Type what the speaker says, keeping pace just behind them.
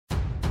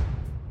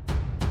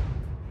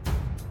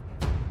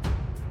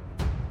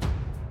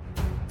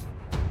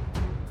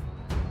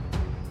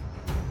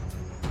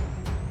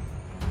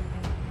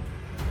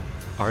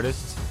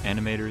Artists,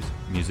 animators,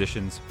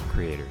 musicians,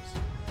 creators.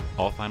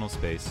 All Final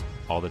Space,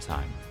 all the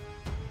time.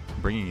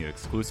 Bringing you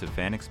exclusive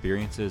fan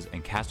experiences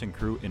and cast and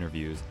crew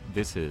interviews,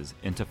 this is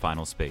Into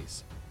Final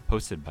Space,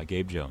 hosted by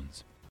Gabe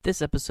Jones.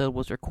 This episode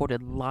was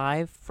recorded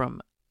live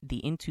from the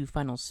Into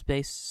Final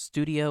Space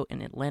studio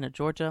in Atlanta,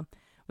 Georgia.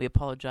 We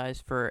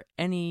apologize for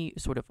any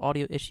sort of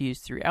audio issues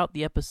throughout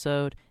the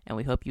episode, and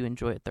we hope you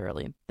enjoy it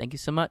thoroughly. Thank you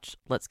so much.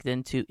 Let's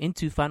get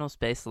into Final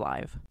Space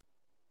Live.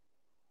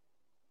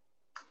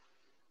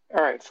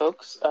 All right,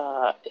 folks.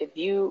 If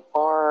you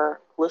are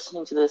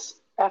listening to this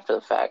after the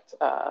fact,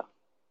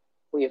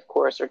 we, of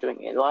course, are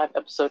doing a live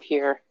episode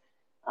here.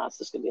 So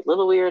this is going to be a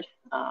little weird.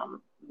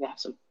 We have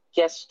some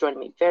guests joining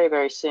me very,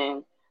 very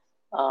soon.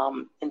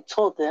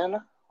 Until then,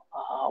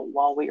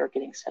 while we are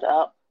getting set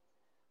up,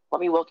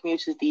 let me welcome you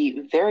to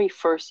the very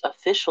first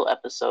official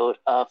episode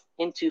of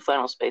Into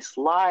Final Space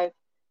Live,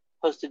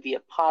 hosted via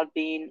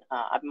Podbean.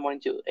 I've been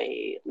wanting to do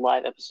a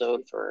live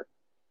episode for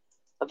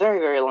a very,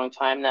 very long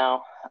time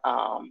now,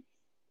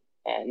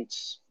 and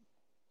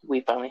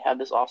we finally have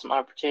this awesome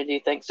opportunity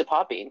thanks to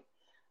Podbean.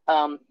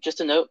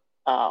 Just a note,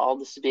 all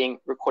this is being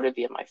recorded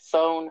via my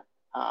phone.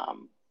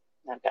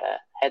 I've got a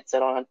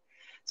headset on,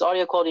 so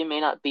audio quality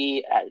may not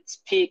be at its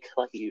peak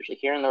like you usually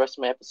hear in the rest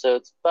of my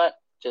episodes, but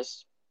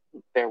just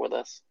bear with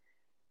us.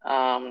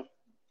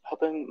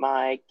 Hoping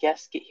my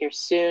guests get here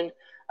soon.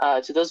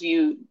 To those of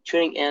you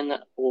tuning in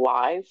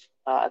live,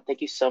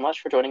 thank you so much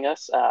for joining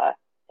us.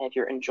 And if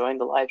you're enjoying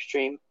the live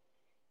stream,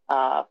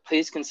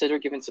 please consider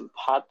giving some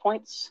pod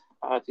points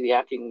to the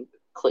app. You can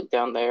click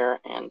down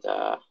there, and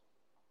it'd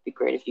be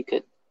great if you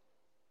could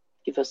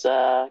give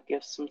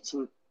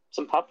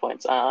some pod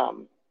points.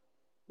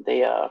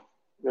 They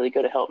really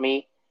go to help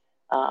me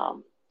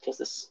because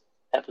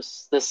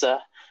this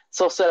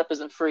whole setup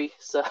isn't free.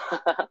 So,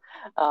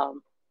 but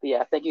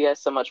yeah, thank you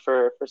guys so much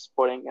for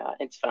supporting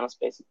Into Final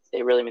Space.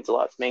 It really means a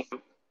lot to me.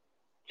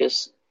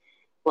 Just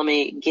let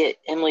me get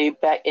Emily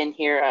back in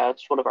here.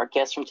 It's one of our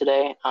guests from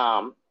today.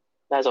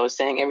 As I was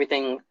saying,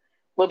 everything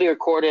will be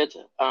recorded,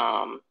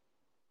 and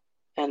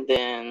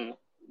then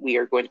we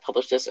are going to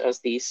publish this as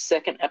the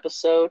second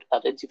episode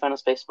of Into Final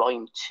Space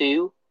Volume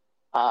 2.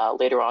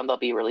 Later on, they'll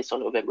be released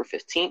on November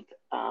 15th.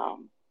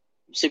 I'm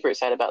super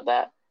excited about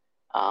that.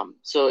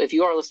 So if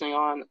you are listening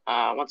on,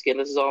 once again,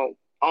 this is all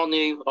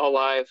new, all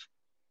live,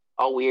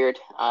 all weird.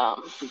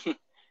 This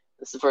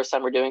is the first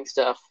time we're doing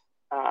stuff.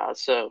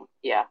 So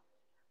yeah.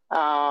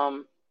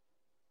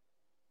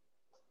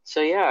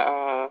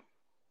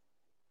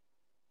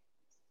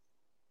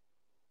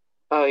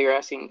 Oh, you're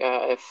asking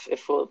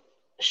if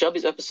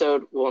Shelby's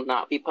episode will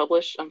not be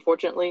published,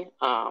 unfortunately.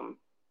 That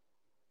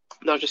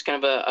was just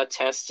kind of a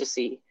test to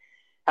see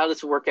how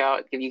this will work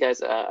out, give you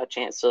guys a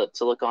chance to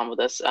look on with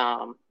us.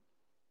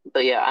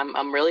 But yeah,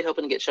 I'm really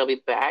hoping to get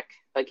Shelby back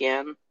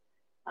again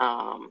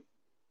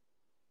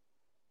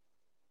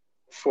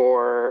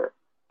for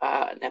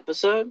an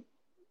episode,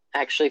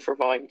 actually for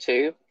Volume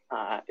 2.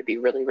 It'd be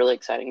really, really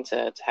exciting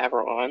to have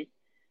her on.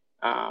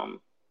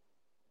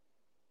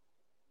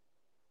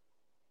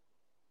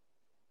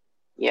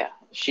 Yeah,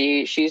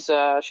 she's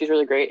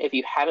really great. If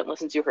you haven't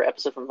listened to her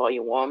episode from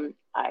Volume 1,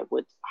 I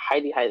would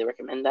highly, highly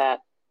recommend that.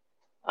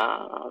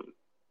 I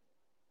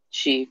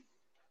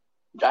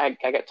got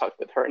to talk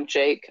with her and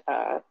Jake.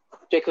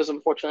 Jake was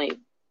unfortunately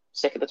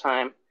sick at the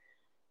time,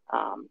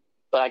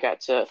 but I got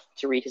to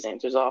read his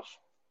answers off.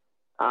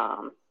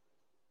 But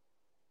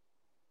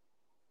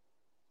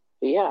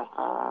yeah,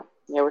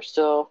 we're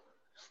still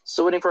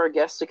waiting for our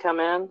guests to come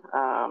in.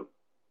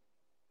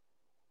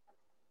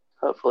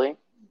 Hopefully,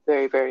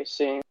 very, very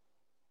soon.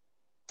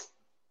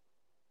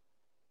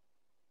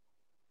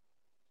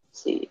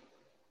 Let's see.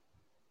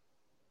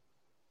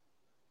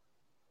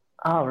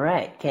 All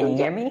right. Can you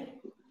hear me?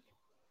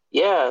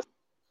 Yeah.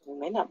 We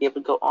may not be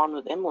able to go on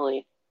with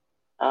Emily.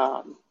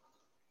 Oh,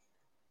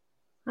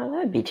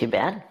 that'd be too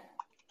bad.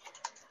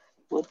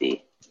 Would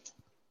be.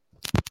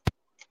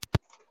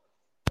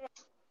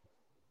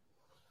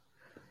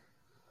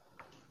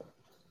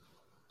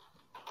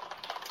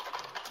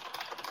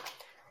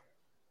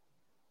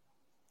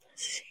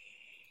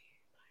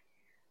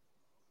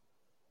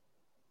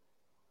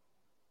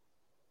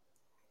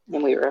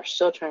 And we are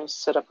still trying to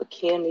set up a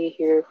Candy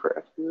here for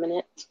a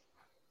minute.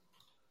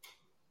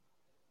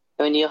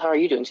 Neil, how are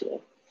you doing today?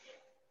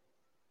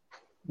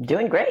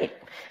 Doing great.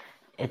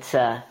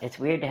 It's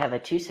weird to have a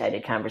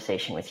two-sided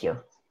conversation with you.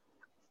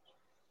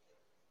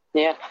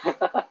 Yeah.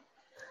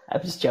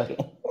 I'm just joking.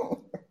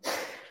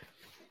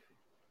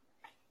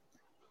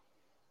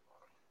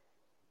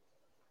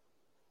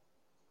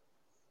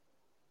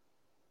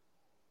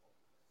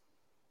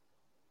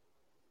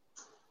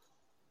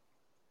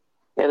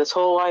 Yeah, this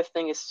whole live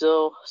thing is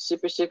still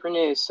super, super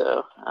new,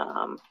 so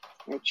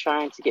we're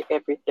trying to get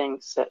everything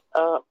set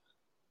up.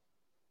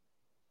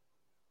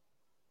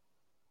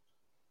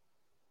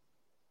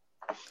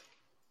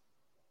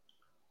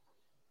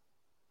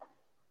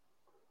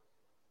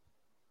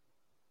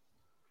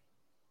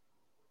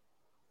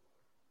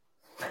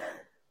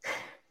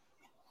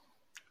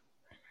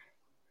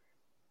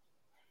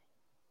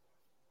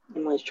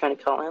 Emily's trying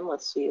to call in.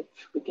 Let's see if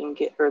we can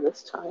get her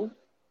this time.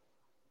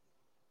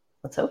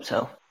 Let's hope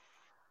so.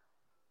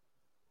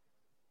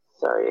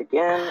 Sorry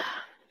again.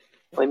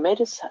 We may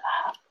just...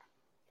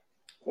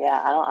 Yeah,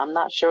 I'm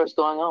not sure what's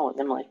going on with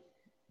Emily.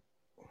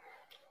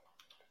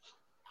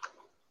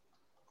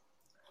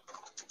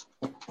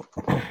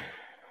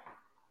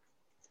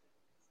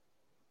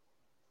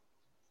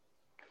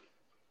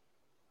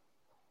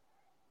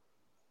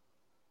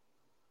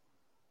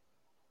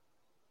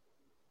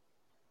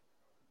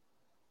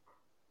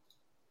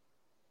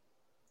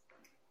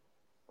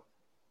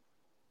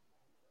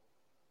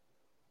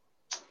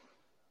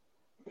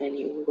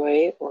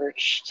 Anyway, we're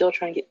still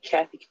trying to get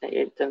Kathy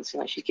connected. It doesn't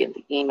seem like she's getting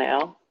the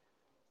email.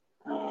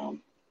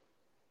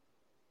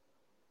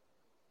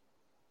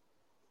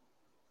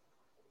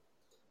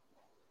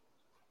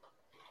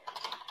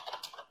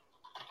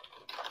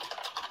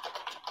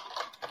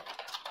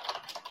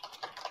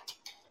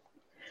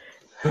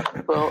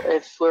 Well,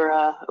 if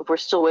we're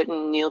still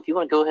waiting, Neil, if you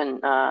want to go ahead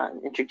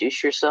and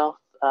introduce yourself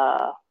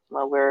while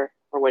we're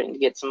waiting to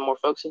get some more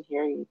folks in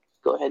here, you can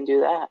go ahead and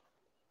do that.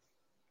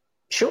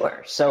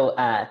 Sure. So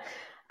I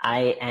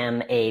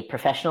am a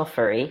professional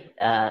furry,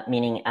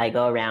 meaning I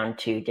go around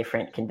to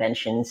different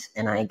conventions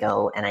and I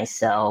go and I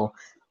sell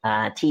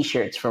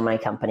T-shirts for my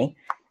company.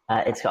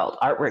 It's called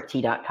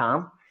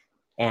artworkt.com.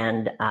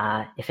 And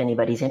if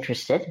anybody's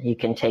interested, you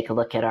can take a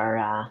look at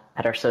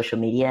our social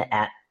media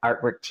at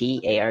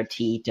artworkt,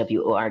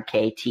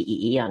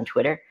 ARTWORKTEE on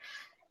Twitter.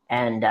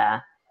 And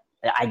I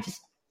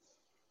just,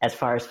 as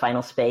far as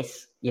Final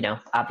Space,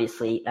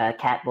 obviously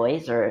Cat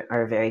Boys are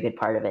a very good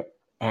part of it.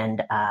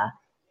 And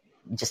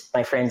just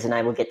my friends and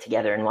I will get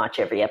together and watch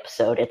every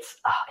episode. It's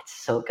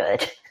so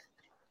good.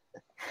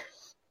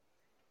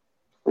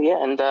 Well,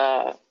 yeah, and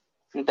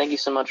thank you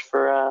so much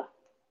for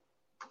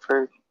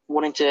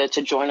wanting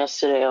to join us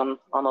today on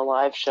the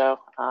live show.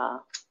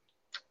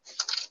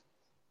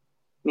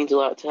 Means a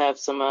lot to have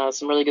some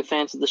really good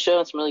fans of the show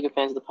and some really good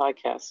fans of the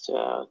podcast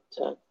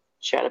to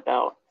chat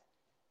about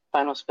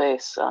Final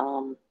Space.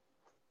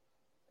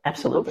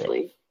 Absolutely.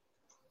 Hopefully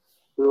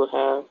we will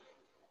have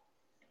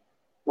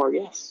more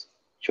guests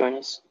join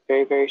us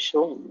very, very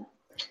soon.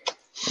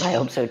 I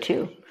hope so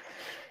too.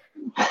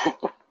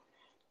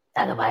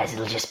 Otherwise,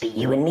 it'll just be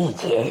you and me,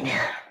 kid.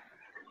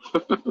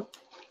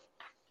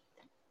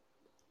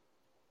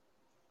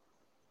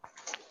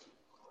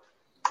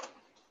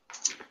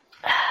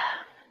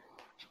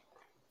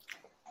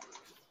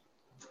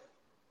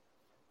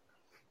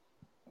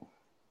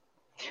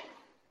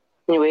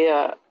 Anyway,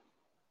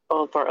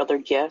 all of our other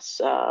guests,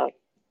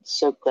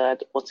 so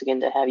glad once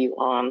again to have you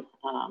on.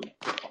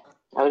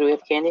 How do we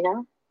have Candy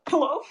now?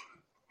 Hello.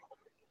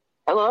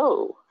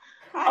 Hello.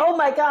 Hi. Oh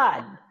my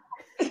God.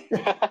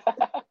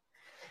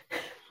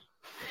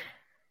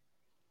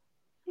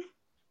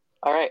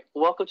 All right,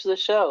 welcome to the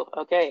show.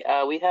 Okay,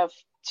 we have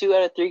 2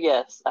 out of 3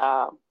 guests.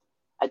 I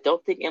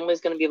don't think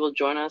Emily's going to be able to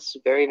join us.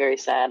 Very, very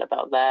sad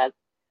about that.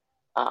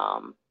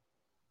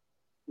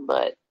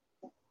 But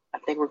I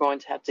think we're going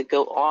to have to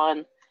go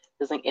on.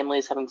 I think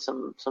Emily's having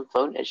some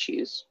phone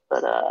issues.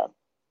 But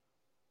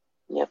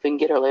yeah, if we can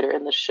get her later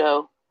in the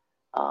show.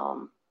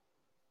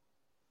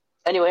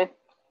 Anyway,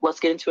 let's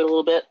get into it a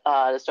little bit.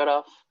 To start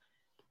off,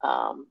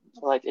 I'd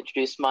like to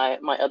introduce my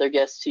other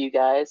guests to you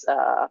guys.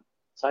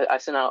 So I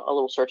sent out a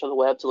little search on the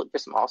web to look for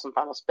some awesome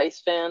Final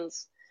Space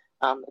fans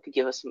that could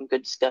give us some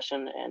good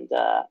discussion, and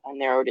I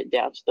narrowed it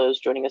down to those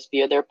joining us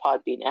via their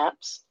Podbean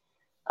apps.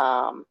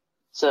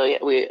 So yeah,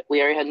 we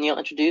already had Neil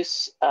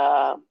introduce.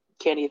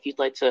 Candy, if you'd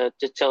like to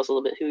just tell us a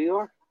little bit who you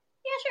are.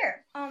 Yeah,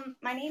 sure.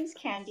 My name's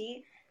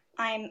Candy.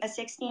 I'm a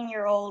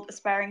 16-year-old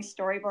aspiring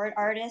storyboard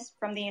artist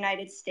from the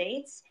United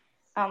States.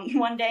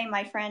 One day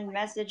my friend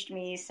messaged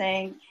me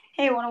saying,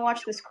 "Hey, I want to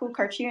watch this cool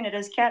cartoon. It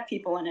has cat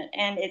people in it,"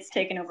 and it's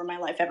taken over my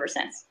life ever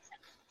since.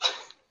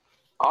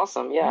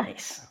 Awesome, yeah.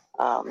 Nice.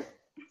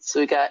 So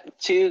we got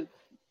 2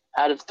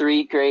 out of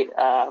 3 great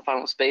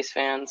Final Space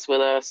fans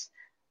with us.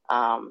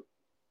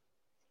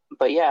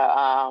 But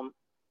yeah,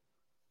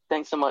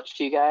 thanks so much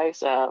to you guys.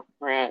 We're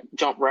going to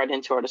jump right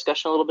into our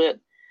discussion a little bit.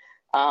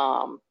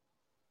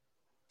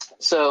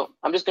 So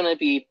I'm just going to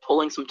be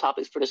pulling some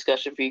topics for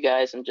discussion for you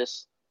guys and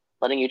just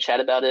letting you chat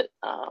about it,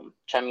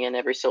 chiming in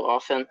every so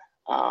often.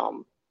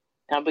 And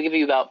I'll give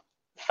you about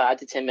 5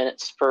 to 10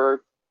 minutes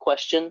per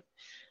question.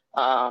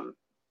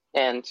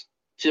 And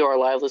to our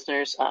live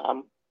listeners,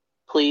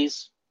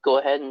 please go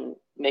ahead and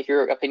make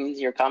your opinions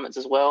and your comments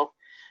as well.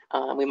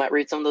 We might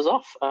read some of those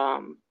off.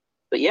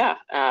 But yeah,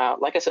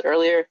 like I said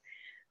earlier,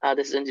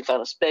 this is Into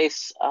Final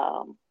Space,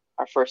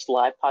 our first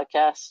live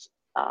podcast.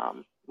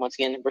 Once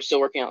again, we're still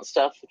working on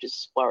stuff, which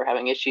is why we're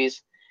having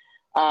issues.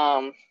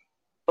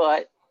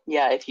 But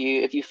yeah, if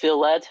you feel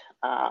led,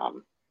 I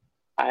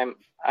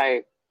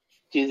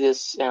do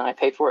this and I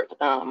pay for it.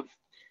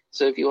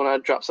 So if you want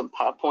to drop some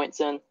pod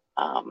points in,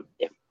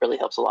 it really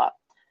helps a lot.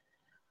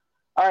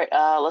 All right,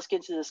 let's get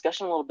into the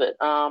discussion a little bit.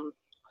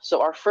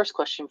 So our first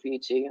question for you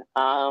two,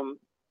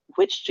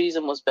 which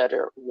season was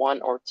better,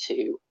 1 or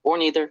 2, or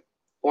neither,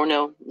 or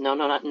no,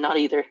 not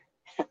either,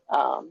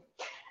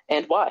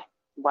 and why?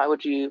 Why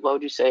would you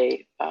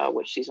say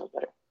which season was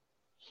better?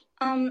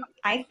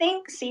 I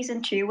think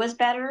season 2 was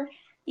better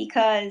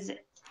because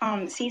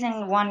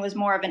season 1 was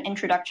more of an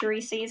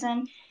introductory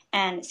season,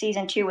 and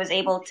season 2 was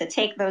able to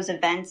take those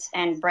events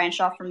and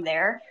branch off from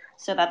there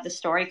so that the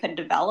story could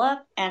develop,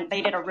 and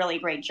they did a really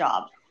great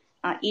job.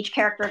 Each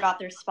character got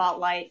their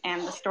spotlight,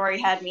 and the story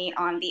had me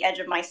on the edge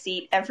of my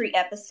seat every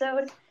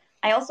episode.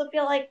 I also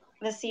feel like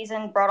the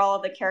season brought all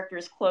of the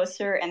characters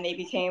closer, and they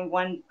became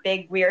one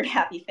big, weird,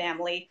 happy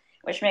family,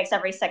 which makes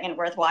every second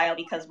worthwhile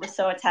because we're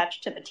so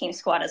attached to the team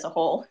squad as a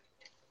whole.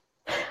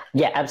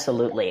 Yeah,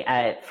 absolutely.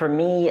 For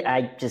me,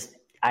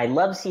 I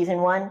love season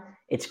 1.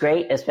 It's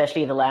great,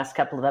 especially the last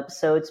couple of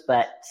episodes,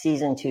 but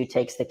season 2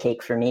 takes the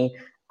cake for me.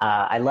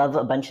 I love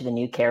a bunch of the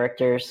new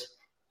characters.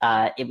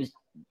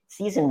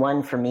 Season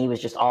 1 for me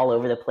was just all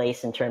over the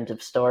place in terms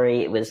of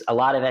story. It was a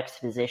lot of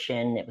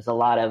exposition. It was a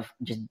lot of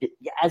just,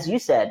 as you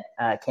said,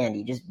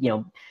 Candy, just,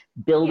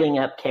 building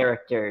up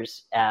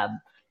characters.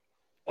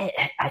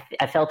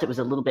 I felt it was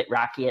a little bit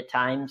rocky at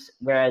times,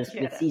 whereas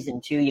with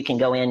season 2, you can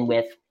go in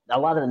with a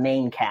lot of the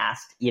main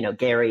cast,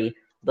 Gary,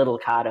 Little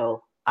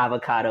Cato,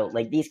 Avocado.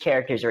 Like, these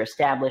characters are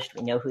established.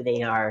 We know who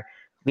they are.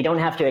 We don't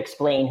have to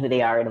explain who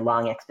they are in a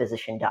long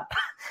exposition dump.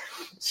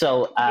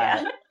 So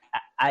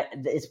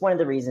it's one of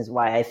the reasons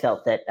why I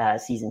felt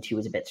that season 2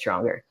 was a bit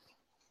stronger.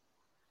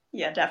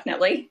 Yeah,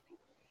 definitely.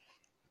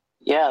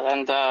 Yeah,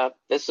 and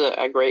this is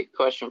a great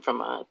question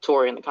from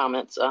Tori in the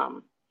comments.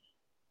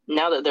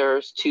 Now that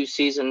there's 2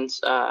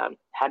 seasons,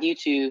 how do you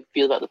two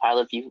feel about the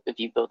pilot if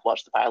you both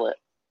watched the pilot?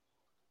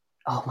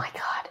 Oh my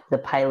God, the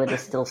pilot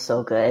is still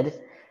so good.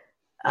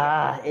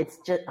 It's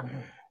just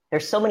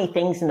there's so many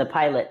things in the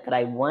pilot that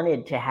I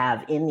wanted to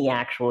have in the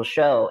actual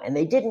show, and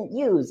they didn't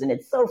use, and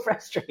it's so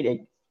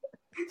frustrating.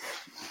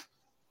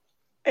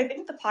 I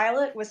think the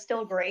pilot was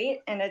still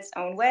great in its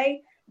own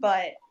way,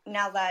 but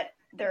now that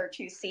there are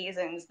 2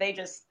 seasons, they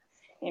just,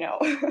 they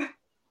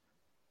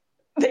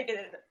did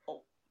it.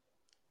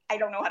 I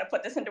don't know how to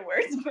put this into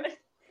words, but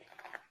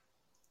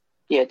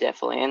yeah,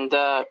 definitely.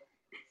 And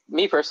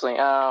me personally,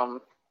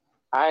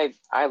 I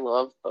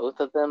love both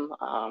of them.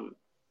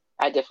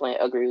 I definitely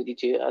agree with you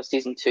too.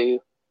 Season 2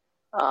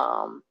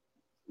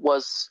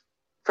 was,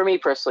 for me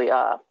personally,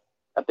 a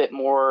bit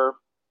more,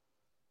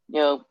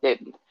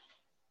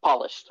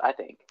 polished, I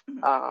think.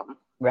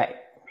 Right.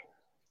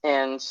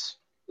 And,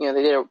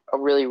 they did a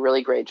really,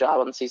 really great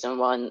job on season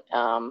 1.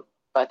 But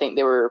I think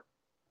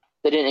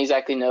they didn't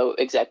exactly know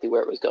exactly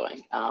where it was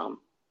going.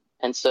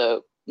 And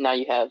so now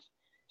you have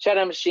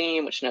Shadow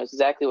Machine, which knows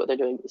exactly what they're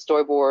doing with the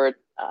storyboard,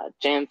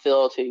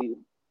 Jamfield, who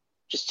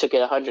just took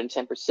it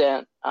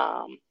 110%.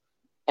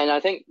 And I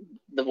think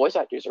the voice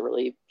actors are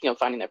really,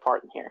 finding their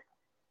part in here.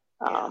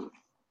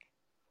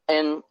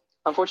 And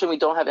unfortunately, we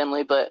don't have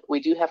Emily, but we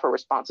do have her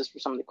responses for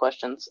some of the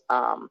questions.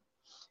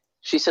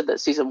 She said that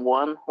season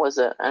 1 was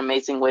an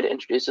amazing way to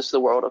introduce us to the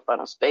world of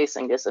Final Space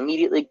and get us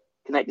immediately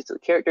connected to the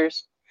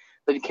characters.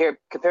 But if you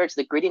compare it to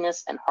the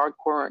grittiness and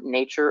hardcore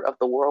nature of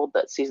the world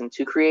that season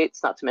 2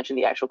 creates, not to mention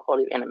the actual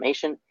quality of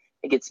animation,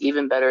 it gets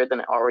even better than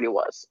it already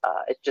was.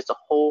 It's just a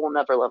whole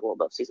nother level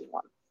above season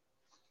 1.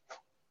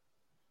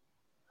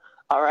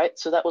 All right,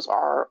 so that was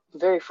our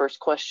very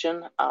first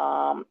question,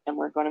 and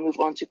we're going to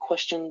move on to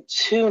question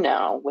 2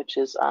 now, which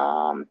is,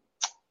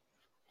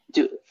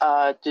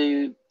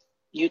 do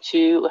you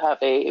two have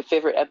a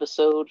favorite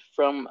episode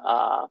from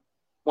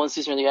one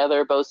season or the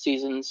other, both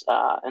seasons,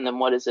 and then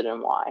what is it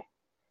and why?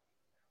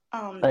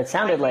 Well, it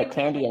sounded like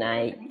Candy and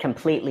I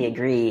completely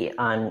agree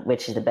on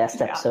which is the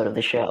best episode of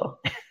the show.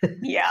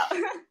 Yeah.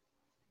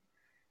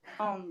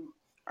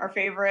 Our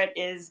favorite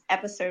is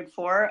episode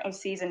 4 of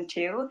season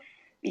 2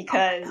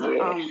 because,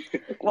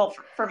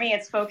 for me,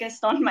 it's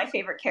focused on my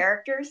favorite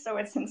characters, so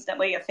it's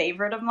instantly a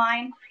favorite of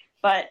mine.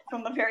 But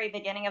from the very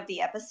beginning of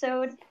the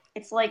episode,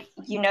 it's like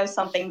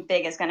something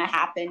big is going to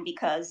happen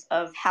because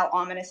of how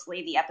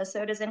ominously the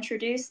episode is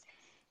introduced.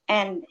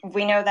 And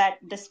we know that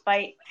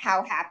despite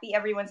how happy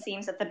everyone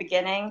seems at the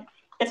beginning,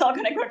 it's all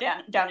going to go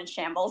down in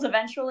shambles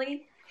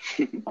eventually.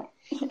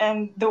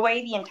 And the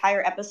way the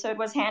entire episode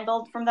was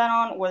handled from then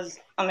on was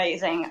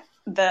amazing.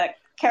 The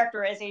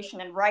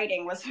characterization and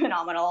writing was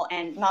phenomenal,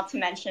 and not to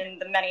mention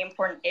the many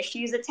important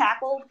issues it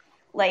tackled,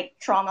 like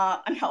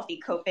trauma, unhealthy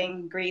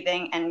coping,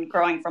 grieving, and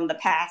growing from the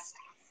past.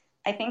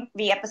 I think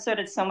the episode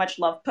had so much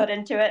love put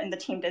into it, and the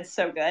team did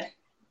so good.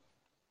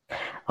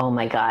 Oh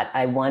my God.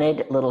 I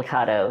wanted Little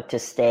Cato to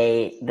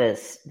stay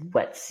this,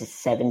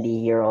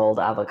 70-year-old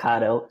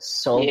Avocado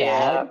so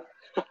bad.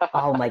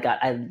 Oh my God.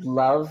 I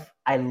love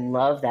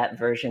that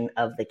version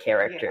of the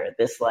character. Yeah.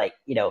 This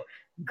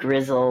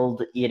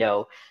grizzled,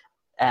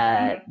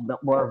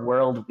 more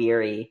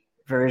world-weary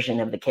version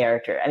of the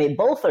character. I mean,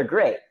 both are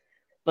great,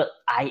 but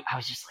I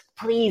was just like,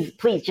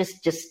 please,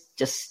 just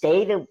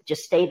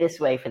stay this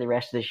way for the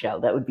rest of the show.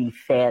 That would be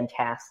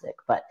fantastic.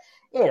 But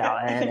and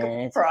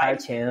it's a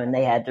cartoon.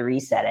 They had to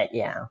reset it,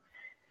 Yeah.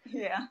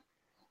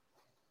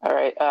 All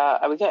right.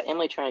 We got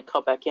Emily trying to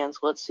call back in, so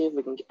let's see if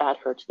we can add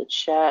her to the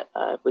chat.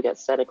 If we got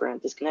static, we're going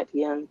to disconnect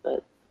again.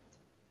 But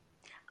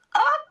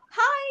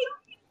hi.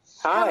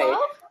 Hello?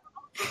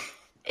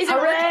 Is it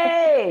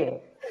Hooray!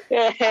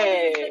 This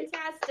Yay! is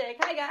fantastic.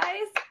 Hi,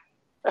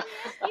 guys.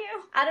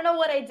 I don't know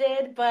what I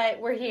did, but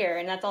we're here,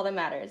 and that's all that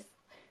matters.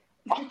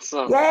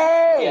 Awesome.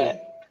 Yay! Yeah.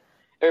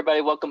 Everybody,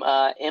 welcome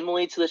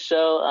Emily to the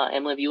show.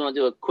 Emily, if you want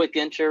to do a quick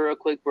intro real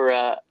quick,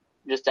 we're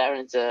just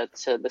diving into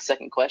the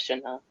second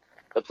question.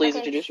 But please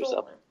introduce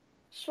yourself.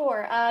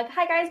 Sure.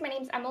 Hi, guys. My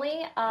name's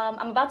Emily.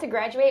 I'm about to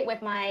graduate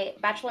with my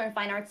Bachelor in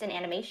Fine Arts in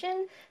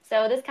Animation,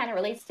 so this kind of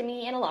relates to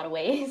me in a lot of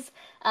ways.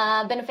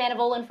 Been a fan of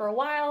Olin for a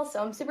while,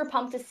 so I'm super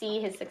pumped to see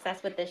his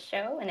success with this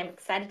show, and I'm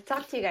excited to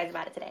talk to you guys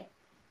about it today.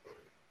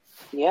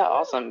 Yeah,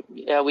 awesome.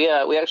 Yeah, we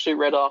actually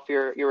read off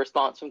your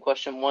response from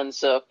question 1,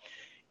 so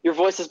your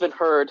voice has been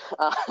heard.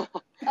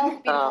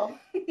 Oh,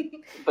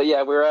 beautiful. But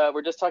yeah,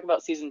 we're just talking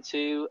about season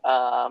 2,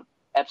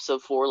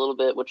 episode 4 a little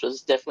bit, which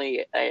was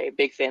definitely a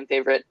big fan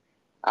favorite.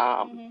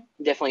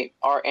 Definitely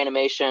art,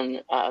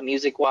 animation,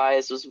 music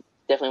wise was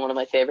definitely one of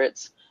my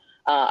favorites.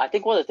 I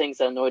think one of the things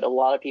that annoyed a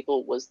lot of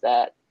people was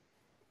that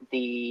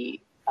the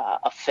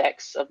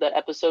effects of that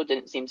episode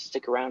didn't seem to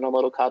stick around on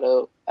Little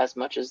Kato as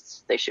much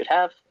as they should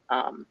have.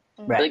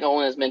 Right. I think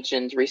Olin has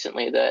mentioned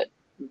recently that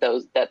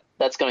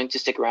that's going to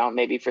stick around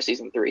maybe for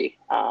season 3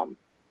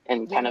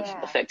 and kind of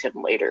affect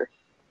him later.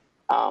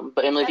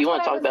 But Emily, if you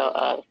want to talk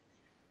about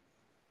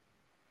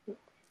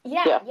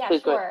Yeah,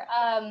 sure.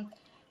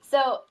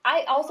 So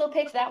I also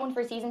picked that one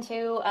for season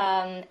 2,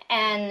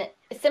 and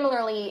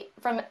similarly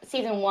from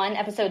season 1,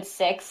 episode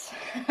 6.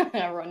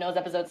 Everyone knows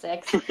episode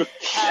 6.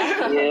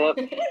 Yep.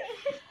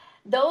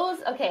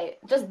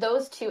 Just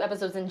those 2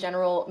 episodes in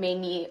general made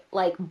me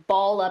like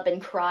ball up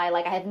and cry.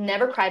 Like I have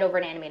never cried over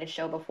an animated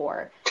show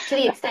before, to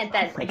the extent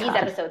that these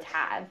episodes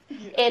have.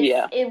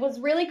 It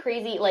was really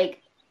crazy.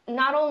 Like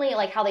not only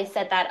like how they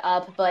set that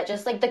up, but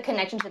just like the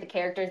connection to the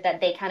characters that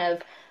they kind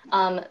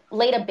of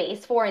laid a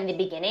base for in the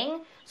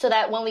beginning, so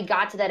that when we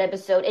got to that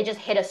episode, it just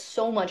hit us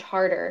so much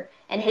harder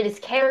and hit his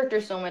character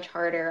so much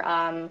harder.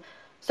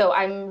 So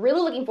I'm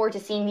really looking forward to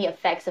seeing the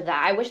effects of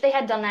that. I wish they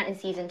had done that in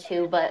season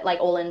 2, but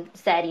like Olin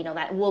said,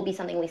 that will be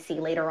something we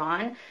see later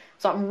on.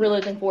 So I'm really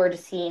looking forward to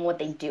seeing what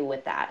they do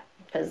with that,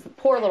 because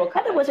poor little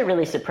Kato. There was a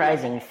really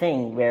surprising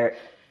thing where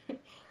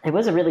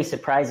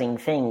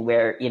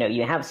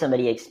you have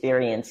somebody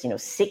experience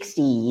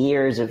 60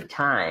 years of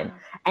time,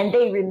 and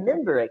they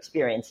remember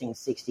experiencing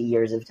 60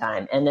 years of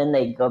time, and then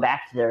they go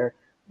back to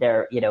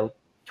their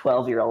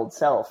 12-year-old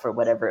self or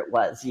whatever it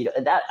was.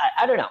 That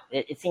I don't know.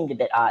 It seemed a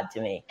bit odd to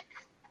me.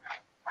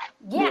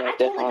 Yeah, I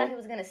totally thought it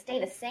was gonna stay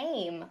the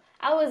same.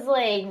 I was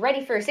like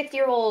ready for a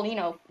 60-year-old,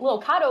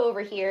 little Kato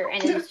over here,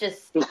 and it was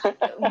just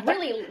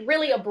really,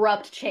 really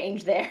abrupt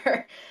change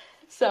there.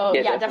 So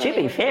yeah, definitely.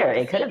 To be fair,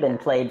 it could have been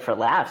played for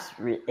laughs.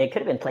 It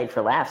could have been played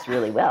for laughs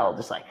really well.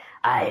 Just like,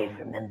 I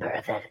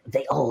remember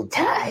the old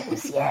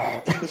times.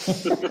 Yeah.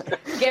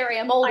 Gary,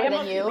 I'm older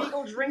than you. I am of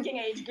legal drinking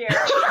age, Gary.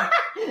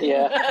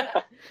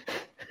 Yeah.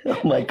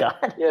 Oh my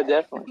God. Yeah,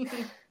 definitely.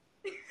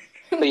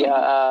 But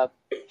yeah,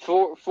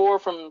 four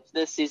from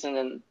this season,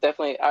 and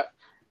definitely, I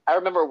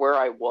remember where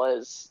I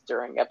was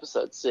during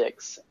episode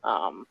 6.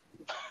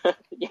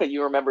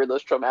 You remember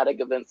those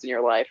traumatic events in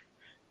your life.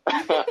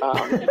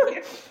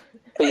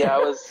 But yeah, I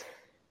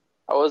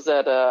was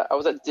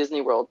at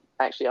Disney World,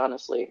 actually,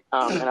 honestly,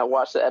 and I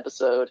watched the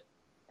episode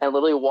and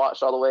literally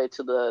watched all the way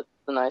to the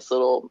nice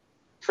little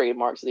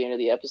trademarks at the end of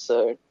the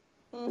episode.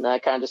 And then I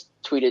kind of just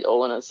tweeted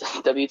Olin and said,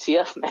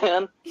 WTF,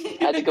 man. I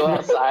had to go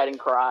outside and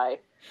cry.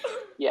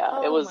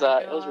 Yeah, it was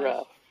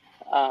rough.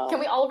 Can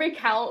we all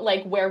recount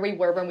like where we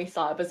were when we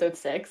saw episode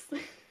 6?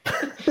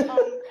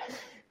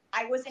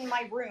 I was in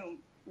my room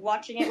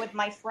watching it with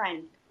my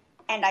friend,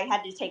 and I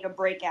had to take a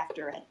break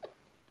after it.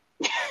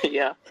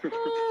 Yeah.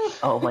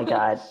 Oh my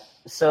God.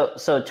 So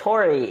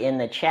Tori in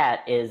the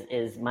chat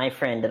is my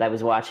friend that I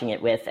was watching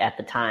it with at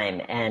the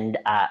time, and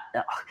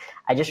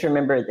I just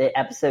remember the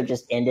episode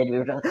just ended. We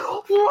were like,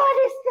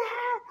 what is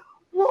that?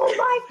 Oh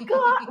my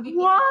God!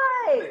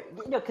 Why?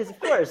 Because of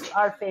course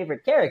our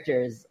favorite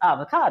character is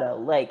Avocado.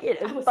 Like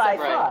by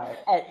far,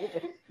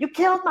 you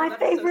killed my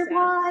favorite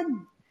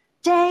one.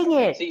 Dang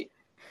it!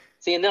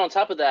 See, and then on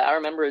top of that, I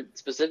remember it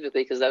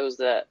specifically because that was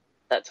that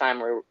time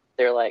where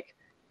they're like,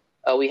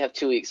 oh, we have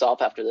 2 weeks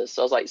off after this.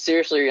 So I was like,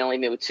 seriously, you're going to leave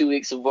me with 2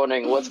 weeks of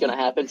wondering what's going to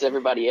happen to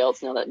everybody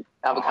else now that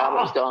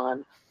Avocado's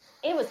gone?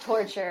 It was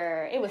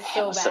torture. It was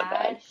so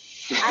bad.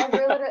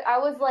 I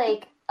was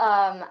like,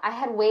 I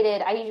had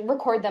waited. I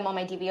record them on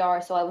my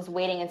DVR, so I was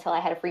waiting until I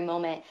had a free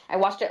moment. I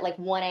watched it at like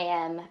 1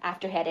 a.m.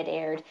 after it had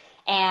aired,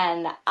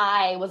 and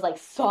I was like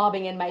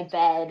sobbing in my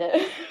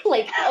bed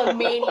like a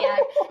maniac.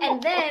 And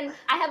then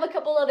I have a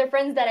couple other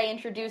friends that I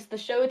introduced the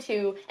show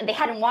to, and they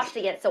hadn't watched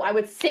it yet, so I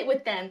would sit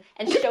with them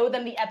and show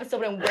them the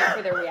episode and wait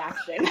for their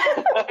reaction.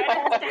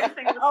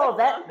 Oh,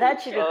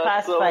 that should be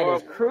classified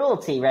as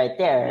cruelty right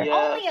there. Yeah.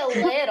 Only a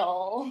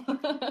little.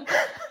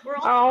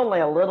 Only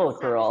a little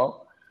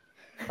cruel.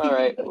 All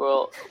right.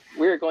 Well,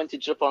 we're going to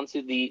jump on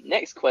to the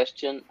next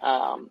question.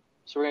 So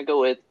we're going to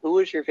go with, who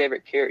is your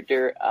favorite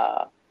character,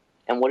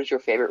 and what is your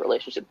favorite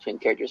relationship between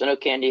characters? I know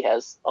Candy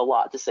has a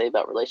lot to say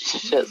about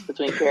relationships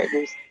between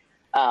characters.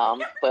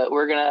 But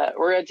we're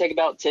gonna take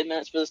about 10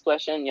 minutes for this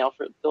question. Y'all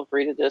feel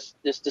free to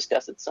just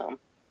discuss it some.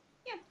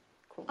 Yeah,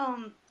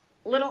 cool.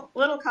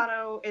 Little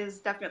Kato is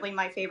definitely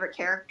my favorite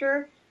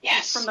character.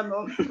 Yes. From the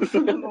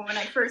moment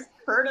I first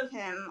heard of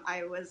him,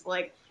 I was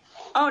like,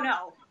 oh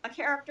no, a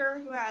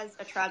character who has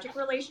a tragic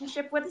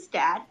relationship with his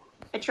dad,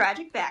 a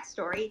tragic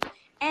backstory,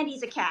 and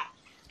he's a cat.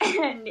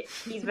 And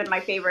he's been my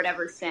favorite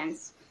ever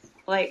since.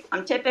 Like,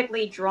 I'm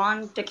typically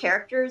drawn to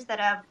characters that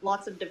have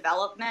lots of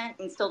development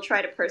and still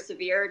try to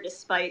persevere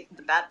despite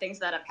the bad things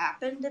that have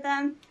happened to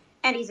them.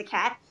 And he's a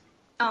cat.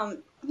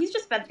 He's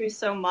just been through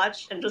so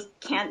much and just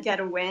can't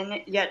get a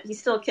win, yet he's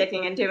still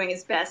kicking and doing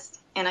his best.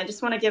 And I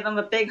just want to give him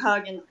a big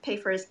hug and pay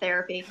for his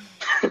therapy.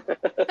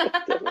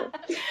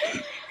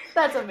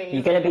 That's amazing.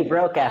 You're going to be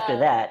broke after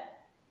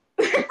that.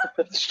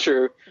 That's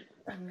true.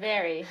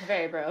 Very,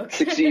 very broke.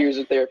 60 years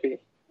of therapy.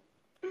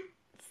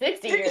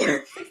 60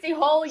 years. 60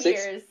 whole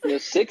years. No,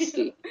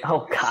 60.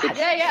 Oh, God.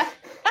 Yeah.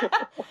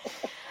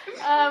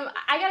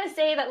 I gotta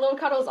say that Little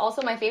Cuddle is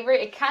also my favorite.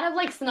 It kind of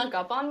like snuck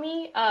up on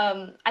me.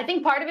 I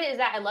think part of it is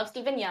that I love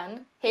Steven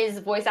Yeun. His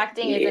voice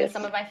acting is in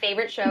some of my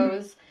favorite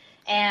shows.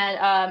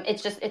 And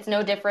it's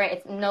no different.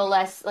 It's no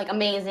less like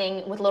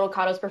amazing with Little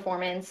Kato's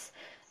performance.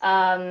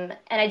 And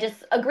I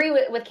just agree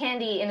with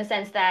Candy in the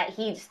sense that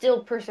he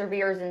still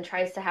perseveres and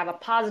tries to have a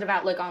positive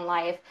outlook on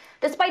life,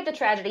 despite the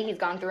tragedy he's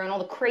gone through and all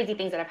the crazy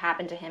things that have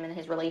happened to him in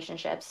his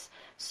relationships.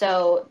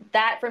 So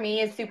that, for me,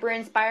 is super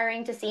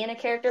inspiring to see in a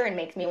character and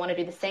makes me want to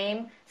do the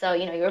same. So,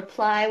 you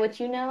apply what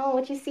you know,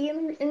 what you see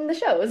in the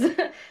shows.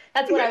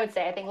 That's what I would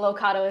say. I think Little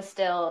Kato is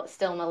still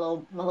my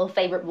little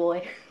favorite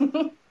boy.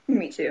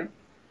 Me too.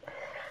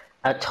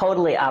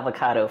 Totally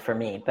avocado for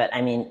me, but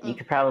I mean, you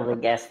could probably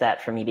guess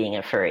that for me being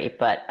a furry,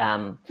 but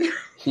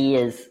he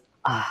is,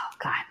 oh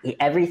God,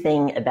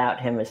 everything about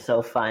him is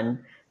so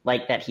fun,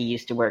 like that he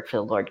used to work for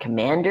the Lord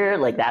Commander,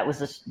 like that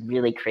was a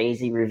really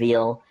crazy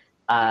reveal,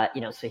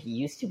 so he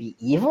used to be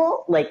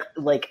evil,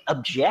 like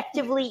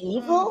objectively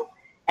evil,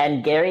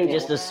 and Gary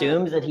just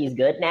assumes that he's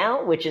good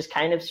now, which is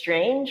kind of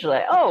strange.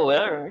 Like, oh,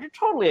 you're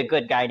totally a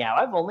good guy now.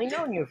 I've only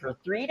known you for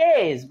 3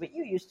 days, but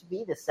you used to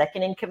be the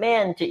second in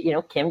command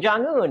to, Kim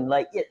Jong-un.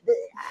 Like,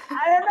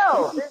 I don't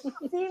know.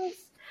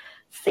 This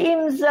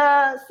seems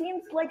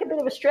like a bit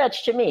of a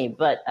stretch to me,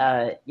 but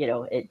and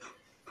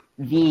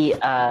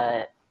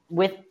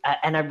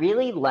I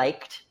really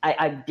liked.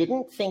 I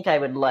didn't think I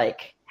would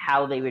like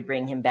how they would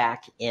bring him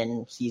back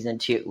in season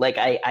 2. Like,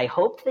 I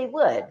hoped they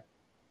would,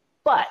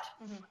 but.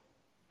 Mm-hmm.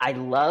 I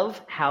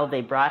love how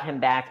they brought him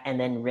back and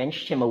then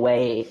wrenched him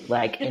away,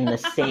 like, in the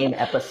same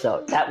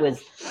episode. That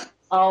was,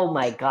 oh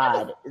my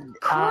God.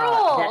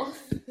 Cruel.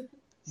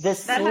 The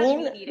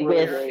scene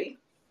with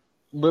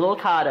Little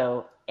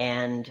Kato,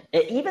 and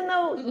even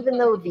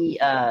though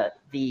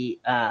the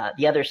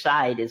other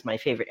side is my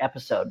favorite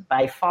episode,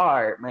 by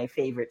far my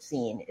favorite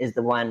scene is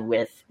the one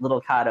with Little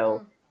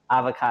Kato,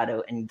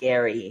 Avocado, and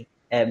Gary,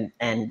 and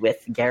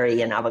with Gary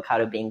and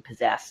Avocado being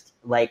possessed.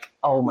 Like,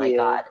 oh my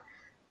God.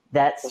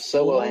 That's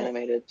so well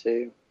animated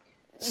too.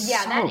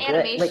 Yeah, so that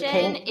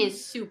animation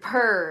is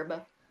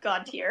superb.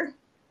 God tier.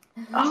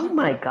 Oh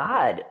my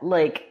God!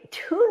 Like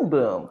Toon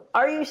Boom.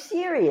 Are you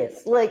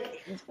serious?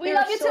 Like we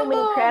love you, so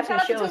many crappy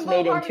shows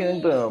made in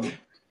Toon Boom.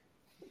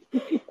 I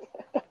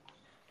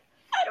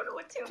don't know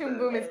what Toon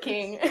Boom is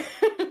king.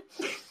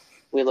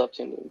 We love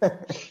Toon Boom.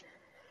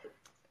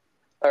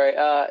 All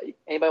right.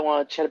 Anybody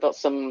want to chat about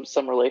some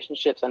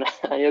relationships?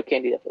 I know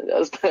Candy definitely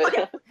does. But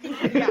yeah.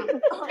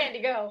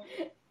 Candy, go.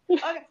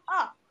 Okay.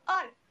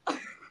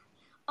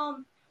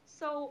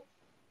 So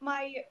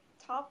my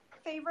top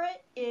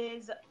favorite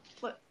is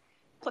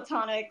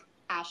platonic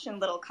Ash and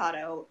Little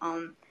Kato.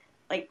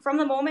 Like from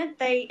the moment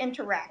they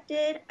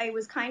interacted, I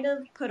was kind of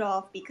put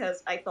off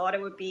because I thought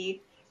it would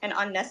be an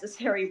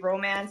unnecessary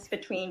romance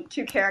between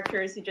two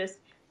characters who just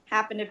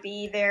happened to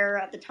be there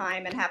at the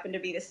time and happened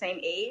to be the same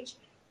age.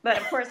 But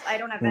of course, I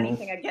don't have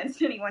anything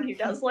against anyone who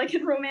does like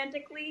it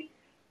romantically.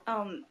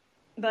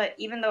 But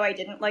even though I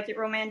didn't like it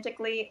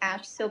romantically,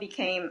 Ash still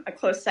became a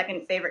close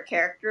second favorite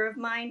character of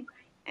mine.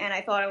 And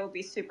I thought it would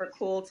be super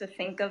cool to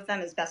think of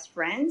them as best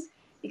friends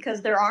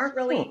because there aren't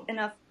really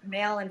enough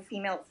male and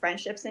female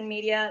friendships in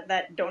media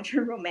that don't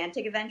turn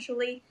romantic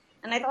eventually.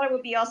 And I thought it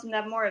would be awesome to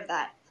have more of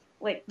that.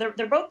 Like,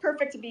 they're both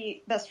perfect to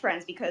be best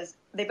friends because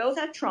they both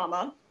have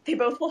trauma. They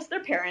both lost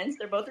their parents.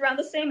 They're both around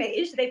the same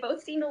age. They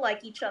both seem to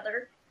like each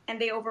other. And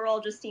they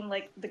overall just seem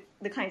like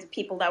the kinds of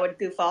people that would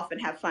goof off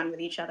and have fun with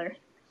each other.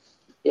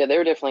 Yeah, they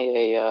were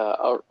definitely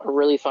a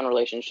really fun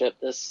relationship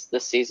this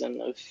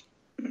season of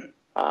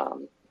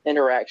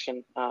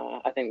interaction.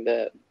 I think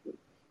that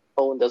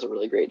Olin does a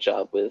really great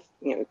job with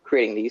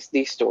creating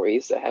these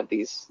stories that have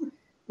these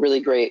really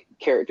great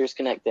characters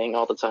connecting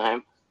all the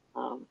time.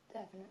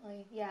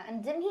 Definitely, yeah.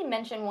 And didn't he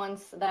mention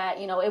once that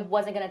it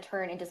wasn't going to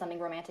turn into something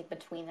romantic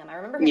between them? I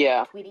remember him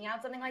tweeting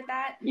out something like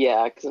that.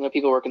 Yeah, because I know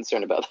people were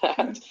concerned about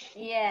that.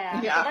 Yeah.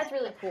 So that's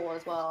really cool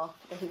as well.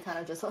 That he kind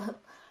of just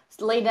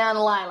laid down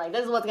the line like,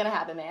 this is what's going to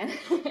happen, man.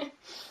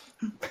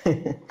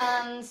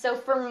 So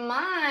for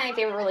my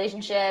favorite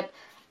relationship,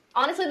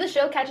 Honestly, the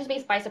show catches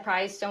me by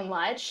surprise so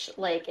much.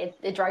 Like,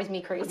 it drives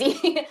me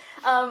crazy.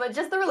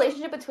 Just the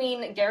relationship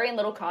between Gary and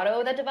Little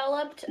Kato that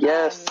developed.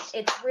 Yes.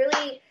 It's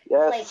really,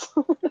 yes.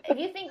 like, if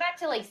you think back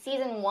to, like,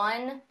 season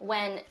 1,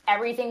 when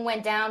everything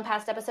went down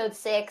past episode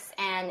 6,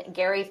 and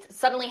Gary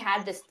suddenly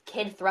had this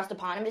kid thrust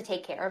upon him to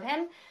take care of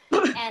him,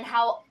 and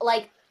how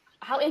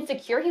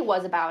insecure he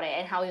was about it,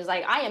 and how he was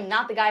like, I am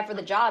not the guy for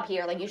the job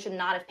here. Like, you should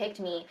not have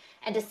picked me.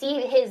 And to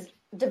see his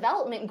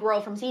development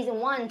grow from season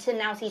 1 to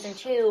now season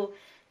 2,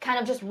 kind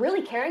of just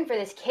really caring for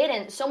this kid,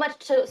 and so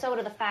much so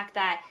to the fact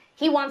that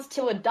he wants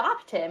to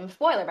adopt him.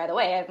 Spoiler, by the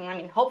way. I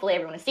mean, hopefully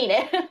everyone has seen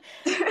it.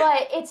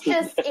 But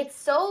it's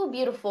so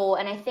beautiful,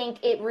 and I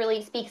think it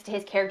really speaks to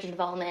his character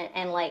development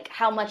and, like,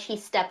 how much he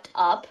stepped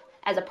up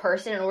as a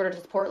person in order to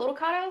support Little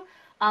Kato.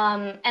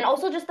 And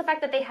also just the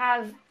fact that they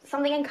have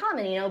something in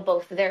common, you know,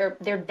 both their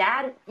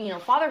dad, you know,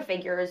 father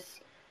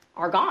figures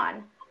are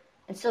gone.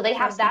 And so they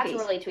have that to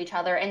relate to each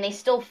other, and they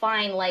still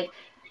find, like,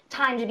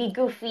 time to be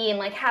goofy and,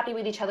 like, happy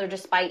with each other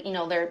despite, you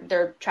know,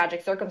 their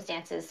tragic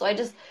circumstances. So I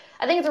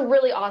think it's a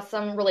really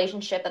awesome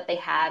relationship that they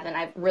have, and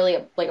I've really,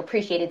 like,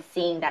 appreciated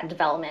seeing that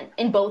development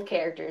in both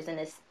characters in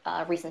this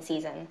recent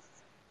season.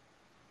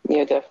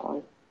 Yeah,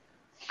 definitely.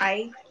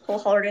 I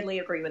wholeheartedly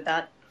agree with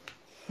that.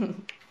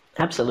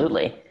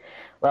 Absolutely.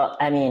 Well,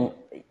 I mean,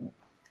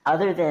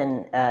 other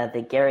than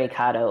the Gary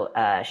Kato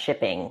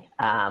shipping,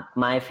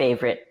 my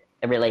favorite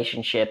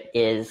relationship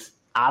is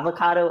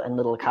Avocado and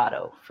Little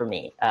Kato for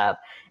me.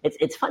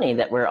 It's funny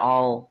that we're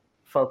all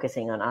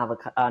focusing on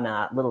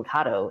Little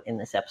Kato in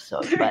this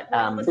episode, but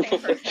yeah,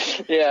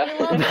 we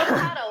love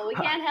Avocado. We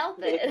can't help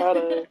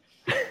it.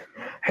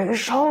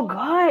 He's so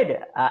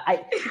good.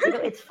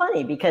 It's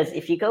funny because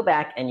if you go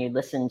back and you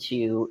listen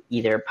to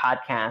either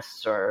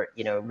podcasts or,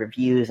 you know,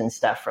 reviews and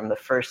stuff from the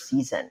first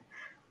season,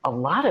 a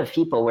lot of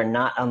people were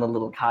not on the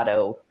Little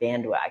Kato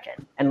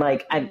bandwagon, and,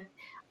 like,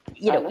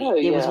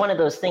 it was one of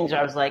those things where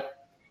I was like,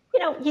 you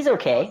know, he's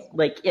okay.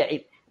 Like, yeah,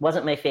 it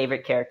wasn't my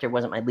favorite character,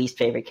 wasn't my least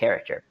favorite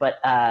character. But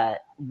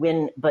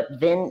then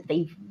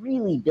they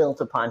really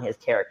built upon his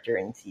character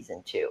in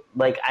season 2.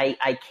 Like,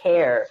 I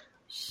care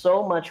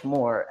so much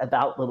more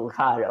about Little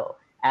Kato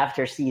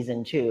after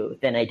season 2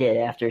 than I did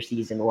after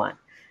season 1.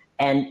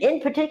 And in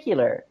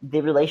particular,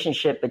 the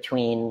relationship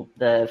between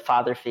the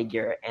father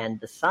figure and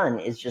the son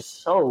is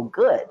just so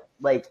good.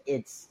 Like,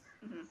 it's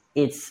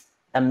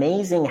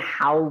amazing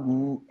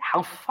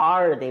how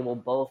far they will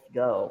both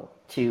go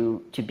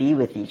to be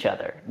with each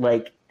other.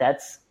 Like,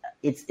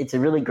 it's a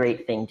really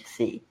great thing to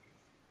see.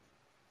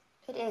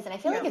 It is, and I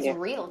feel like it's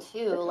real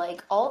too.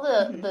 Like, all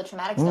the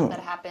traumatic stuff that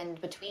happened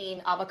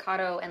between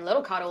Avocado and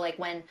Little Kato, like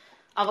when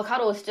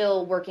Avocado was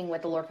still working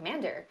with the Lord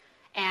Commander,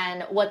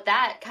 and what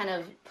that kind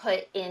of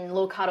put in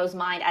Little Kato's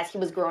mind as he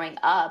was growing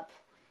up,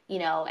 you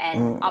know,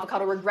 and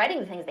Avocado regretting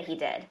the things that he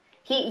did.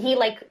 He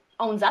like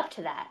owns up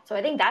to that. So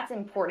I think that's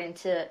important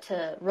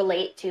to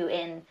relate to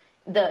in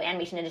the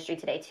animation industry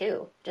today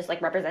too, just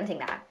like representing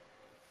that.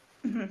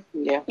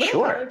 Yeah,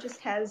 Little Kato just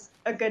has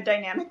a good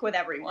dynamic with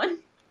everyone.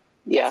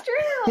 Yeah, it's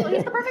true.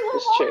 He's the perfect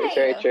little boy. It's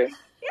very true.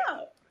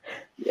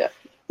 Yeah.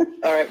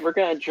 All right, we're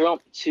gonna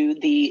jump to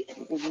the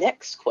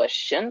next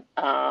question.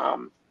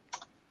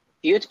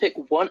 If you had to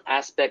pick one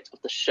aspect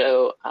of the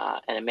show,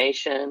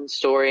 animation,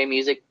 story,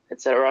 music,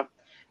 etc.,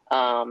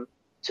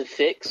 to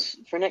fix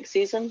for next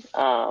season,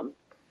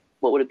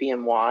 what would it be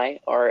and why?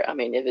 Or, I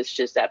mean, if it's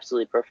just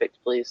absolutely perfect,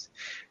 please.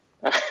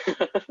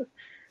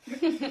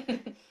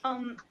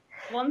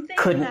 One thing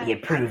couldn't be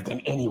improved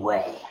in any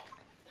way.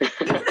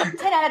 10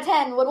 out of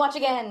 10 would watch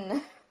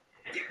again.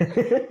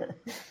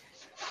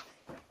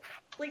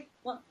 Like,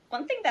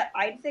 one thing that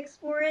I'd fix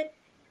for it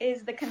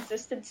is the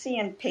consistency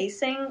and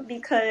pacing,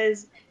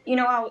 because you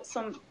know how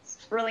some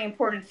really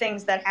important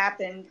things that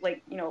happened,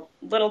 like, you know,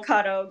 Little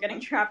Kato getting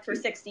trapped for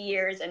 60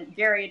 years and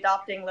Gary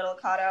adopting Little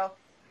Kato,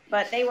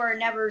 but they were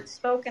never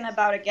spoken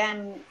about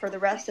again for the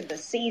rest of the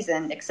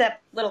season,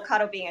 except Little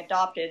Kato being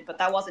adopted, but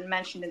that wasn't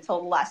mentioned until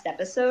the last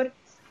episode.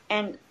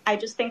 And I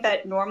just think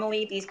that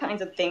normally these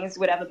kinds of things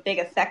would have a big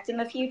effect in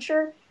the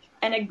future,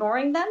 and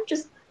ignoring them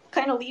just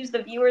kind of leaves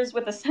the viewers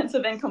with a sense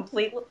of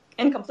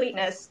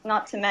incompleteness,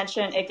 not to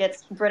mention it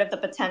gets rid of the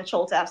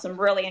potential to have some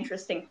really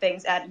interesting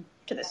things added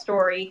to the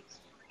story.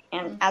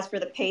 And as for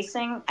the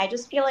pacing, I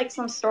just feel like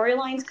some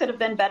storylines could have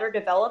been better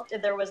developed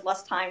if there was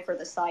less time for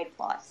the side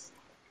plots.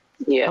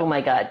 Yeah. Oh my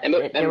God,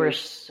 there were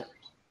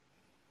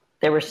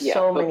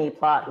so many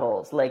plot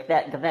holes. Like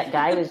that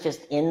guy was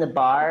just in the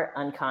bar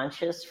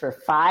unconscious for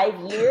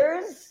 5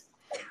 years.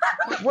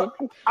 What?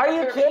 Are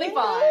you kidding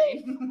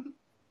me?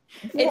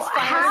 It's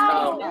fine.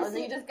 How?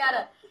 You just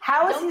gotta.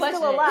 How is he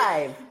still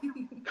alive?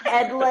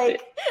 And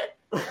like,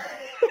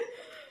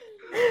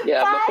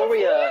 yeah. 5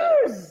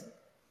 years.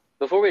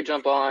 Before we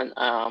jump on,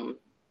 I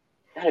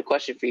had a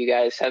question for you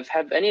guys.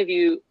 Have any of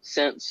you,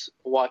 since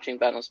watching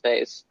Final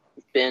Space,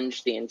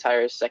 binged the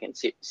entire second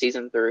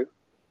season through?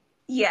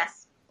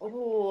 Yes.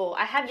 Ooh,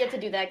 I have yet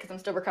to do that because I'm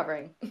still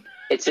recovering.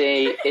 It's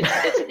a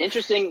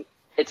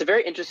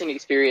very interesting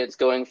experience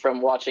going from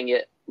watching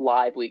it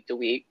live week to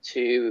week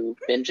to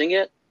binging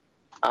it.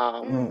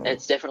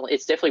 It's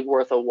definitely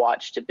worth a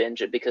watch to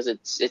binge it because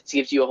it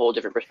gives you a whole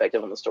different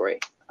perspective on the story.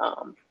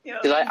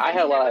 Because I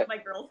had a lot of my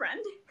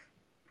girlfriend.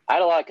 I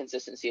had a lot of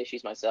consistency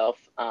issues myself.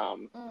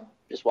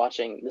 Just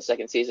watching the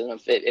second season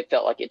of it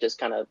felt like it just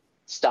kind of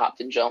stopped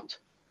and jumped.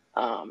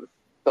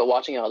 But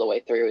watching it all the way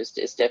through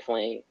is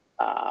definitely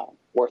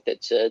worth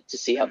it to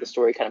see how the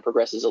story kind of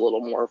progresses a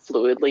little more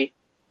fluidly.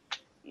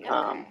 Okay.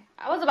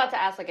 I was about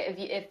to ask, like,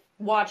 if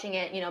watching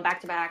it, back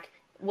to back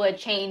would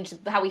change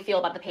how we feel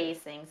about the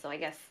pacing. So I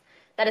guess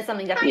that is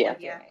something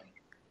definitely. Yeah.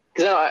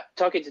 Because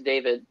talking to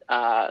David,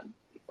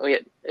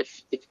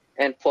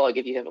 and plug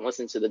if you haven't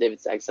listened to the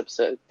David Sags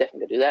episode,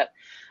 definitely go do that.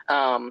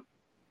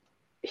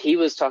 He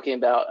was talking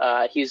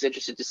about he was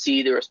interested to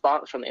see the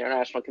response from the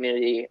international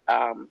community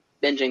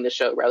binging the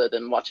show rather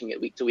than watching it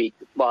week to week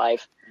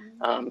live,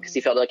 because he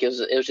felt like it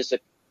was just a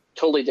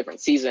totally different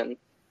season,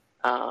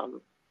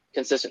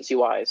 consistency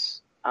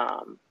wise,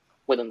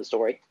 within the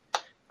story.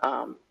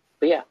 But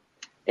yeah,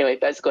 anyway,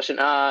 that's the question.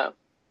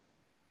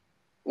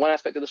 One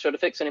aspect of the show to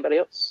fix. Anybody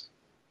else?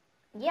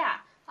 Yeah,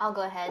 I'll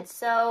go ahead.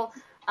 So.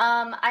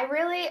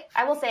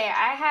 I will say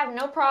I have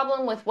no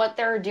problem with what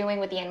they're doing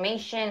with the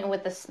animation,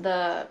 with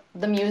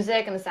the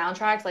music and the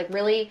soundtracks. Like,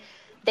 really,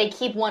 they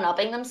keep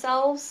one-upping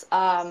themselves.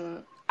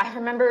 I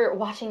remember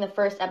watching the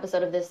first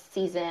episode of this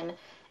season,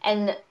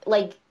 and,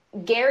 like,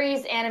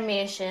 Gary's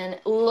animation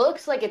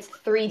looks like it's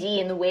 3D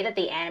in the way that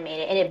they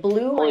animate it, and it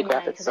blew my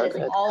mind because it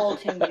is all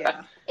Toon Boom.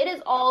 It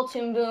is all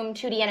Toon Boom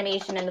 2D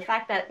animation, and the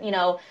fact that,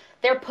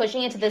 they're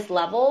pushing it to this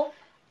level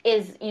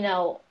is,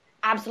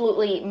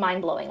 absolutely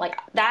mind-blowing. Like,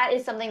 that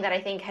is something that I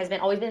think has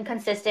always been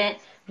consistent,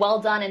 well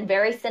done, and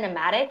very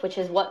cinematic, which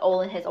is what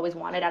Olin has always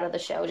wanted out of the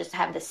show, just to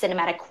have the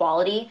cinematic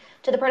quality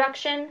to the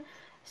production.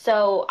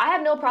 So I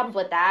have no problems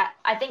with that.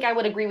 I think I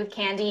would agree with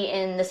Candy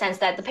in the sense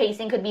that the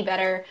pacing could be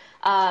better,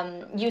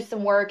 use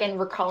some work in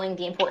recalling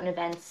the important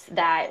events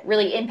that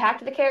really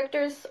impacted the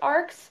characters'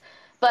 arcs.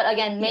 But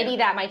again, maybe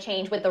that might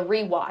change with the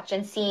rewatch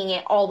and seeing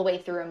it all the way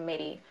through and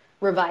maybe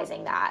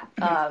revising that.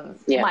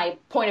 My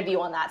point of view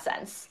on that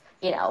sense.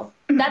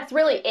 That's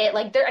really it.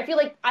 Like, I feel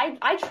like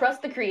I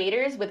trust the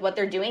creators with what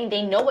they're doing.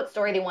 They know what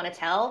story they want to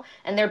tell,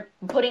 and they're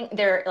putting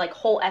their, like,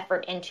 whole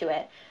effort into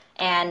it.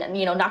 And,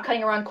 not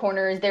cutting around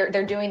corners.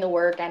 They're doing the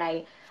work, and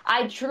I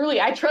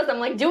trust them.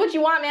 Like, do what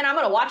you want, man. I'm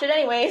going to watch it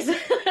anyways.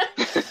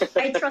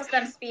 I trust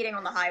them speeding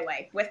on the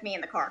highway with me in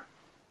the car.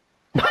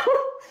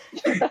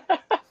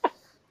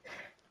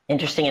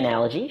 Interesting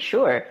analogy.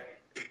 Sure.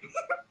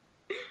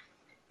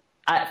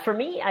 For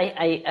me,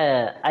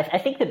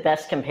 I think the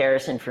best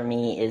comparison for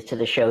me is to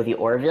the show The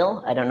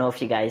Orville. I don't know if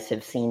you guys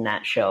have seen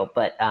that show,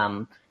 but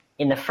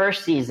in the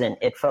first season,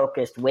 it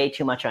focused way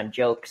too much on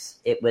jokes.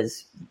 There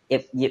was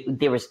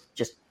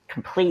just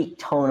complete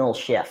tonal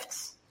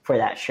shifts for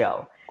that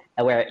show,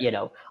 where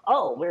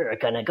we're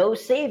gonna go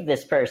save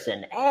this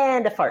person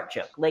and a fart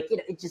joke. Like,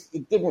 it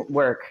didn't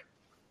work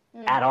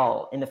at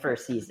all in the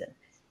first season.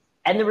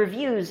 And the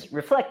reviews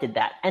reflected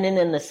that. And then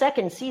in the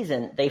second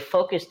season, they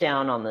focused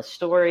down on the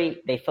story,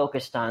 they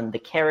focused on the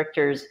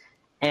characters,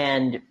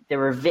 and there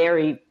were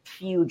very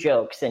few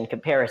jokes in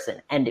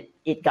comparison. And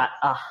it got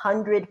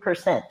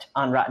 100%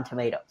 on Rotten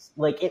Tomatoes.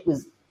 Like, it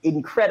was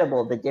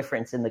incredible, the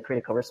difference in the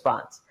critical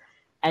response.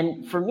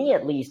 And for me,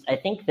 at least, I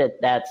think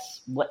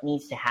that's what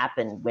needs to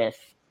happen with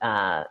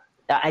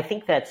I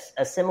think that's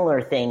a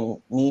similar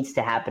thing needs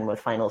to happen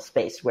with Final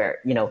Space, where,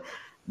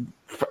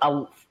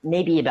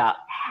 maybe about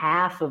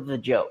half of the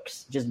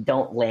jokes just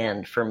don't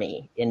land for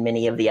me in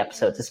many of the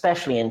episodes,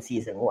 especially in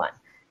season 1.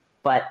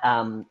 But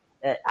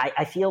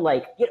I feel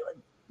like,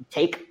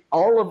 take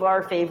all of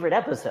our favorite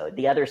episode,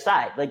 The Other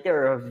Side. Like,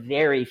 there are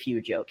very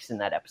few jokes in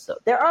that episode.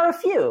 There are a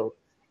few,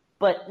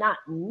 but not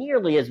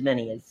nearly as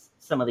many as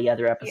some of the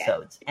other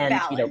episodes.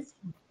 Yeah, and,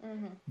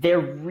 they're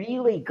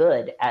really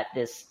good at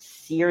this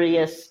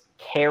serious,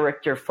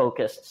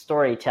 character-focused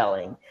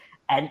storytelling.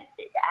 And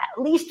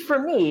at least for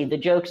me, the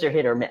jokes are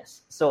hit or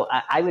miss. So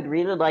I would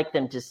really like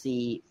them to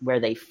see where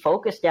they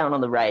focus down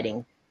on the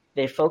writing,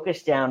 they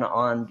focus down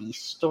on the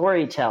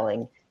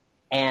storytelling,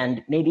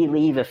 and maybe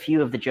leave a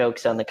few of the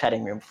jokes on the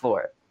cutting room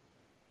floor.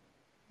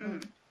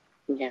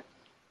 Yeah.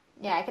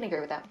 Yeah, I can agree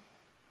with that.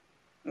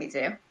 Me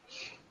too.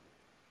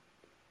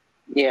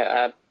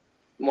 Yeah,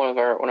 one of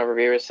our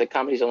viewers said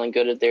comedy's only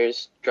good if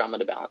there's drama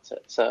to balance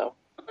it. So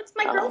it's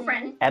my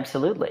girlfriend.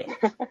 Absolutely.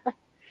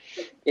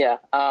 Yeah.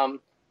 I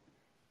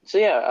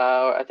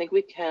think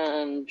we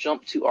can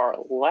jump to our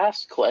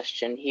last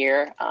question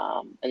here,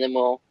 and then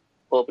we'll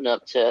open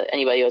up to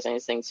anybody who has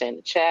anything to say in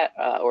the chat,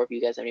 or if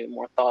you guys have any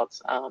more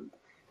thoughts.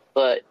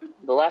 But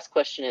the last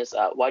question is,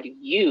 why do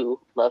you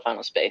love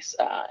Final Space?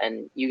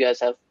 And you guys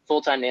have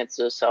full-time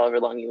answers, however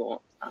long you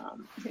want.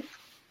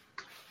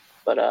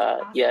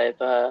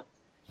 If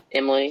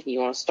Emily, you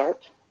want to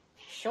start?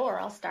 Sure,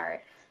 I'll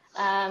start.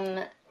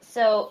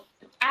 So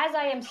as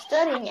I am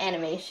studying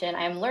animation,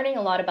 I am learning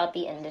a lot about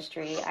the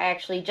industry. I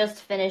actually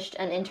just finished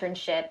an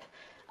internship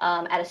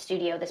at a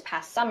studio this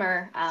past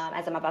summer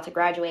as I'm about to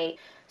graduate.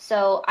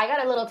 So I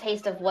got a little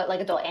taste of what, like,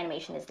 adult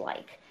animation is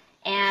like.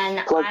 And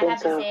I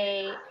have to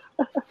say,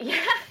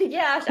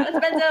 yeah, shout out to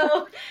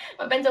Benzo,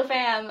 my Benzo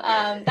fam.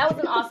 That was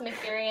an awesome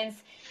experience,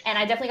 and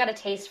I definitely got a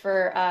taste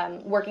for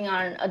working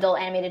on an adult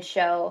animated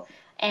show.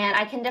 And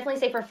I can definitely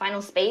say for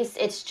Final Space,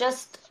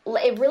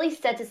 it really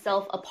sets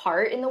itself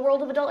apart in the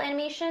world of adult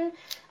animation.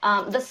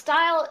 The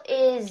style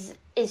is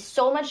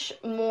so much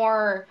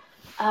more.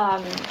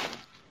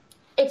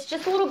 It's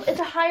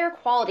a higher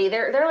quality.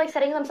 They're like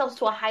setting themselves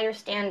to a higher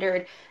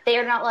standard. They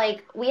are not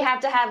like, we have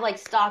to have like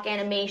stock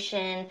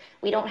animation.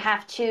 We don't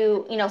have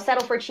to,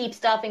 settle for cheap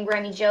stuff and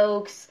grimy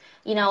jokes,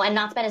 and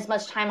not spend as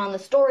much time on the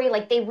story.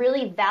 Like, they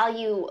really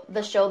value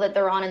the show that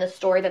they're on and the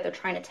story that they're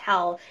trying to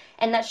tell.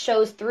 And that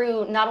shows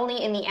through not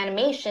only in the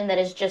animation that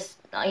is just,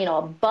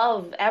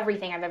 above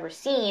everything I've ever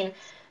seen,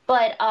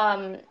 but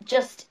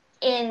just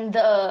in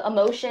the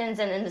emotions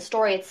and in the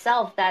story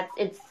itself, that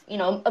it's,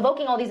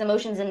 evoking all these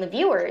emotions in the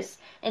viewers.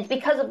 And it's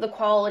because of the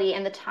quality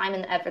and the time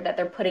and the effort that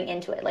they're putting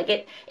into it. Like,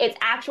 it's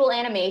actual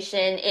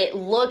animation. It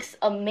looks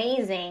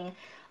amazing.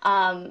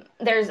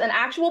 There's an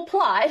actual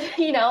plot,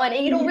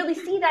 and you don't really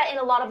see that in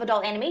a lot of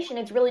adult animation.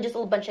 It's really just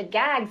a bunch of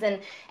gags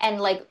and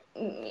like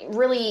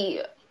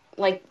really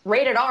like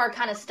rated R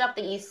kind of stuff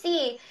that you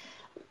see.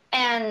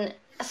 And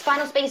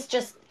Final Space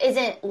just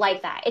isn't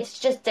like that. It's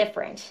just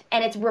different,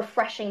 and it's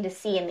refreshing to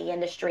see in the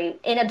industry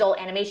in adult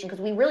animation,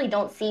 because we really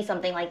don't see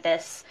something like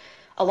this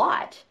a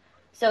lot.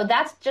 So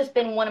that's just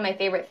been one of my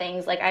favorite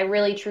things. Like, I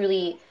really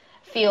truly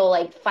feel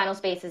like Final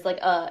Space is like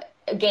a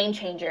game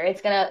changer.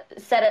 It's gonna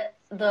set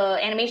the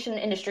animation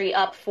industry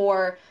up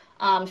for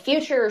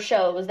future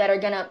shows that are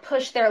gonna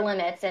push their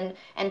limits and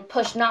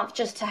push not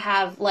just to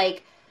have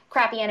like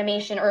crappy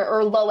animation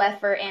or low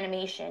effort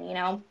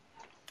animation,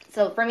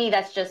 So for me,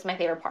 that's just my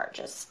favorite part,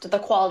 just the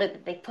quality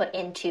that they put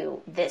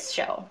into this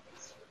show.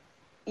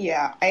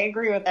 Yeah, I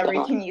agree with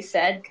everything you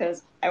said,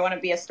 because I want to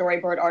be a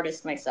storyboard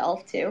artist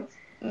myself, too.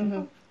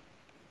 Mm-hmm.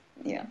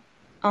 Yeah.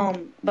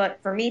 But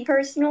for me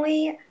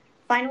personally,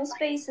 Final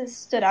Space has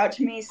stood out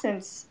to me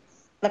since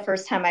the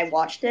first time I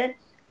watched it.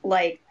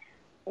 Like,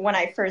 when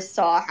I first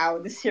saw how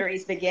the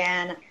series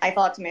began, I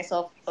thought to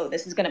myself, oh,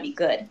 this is going to be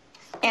good.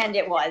 And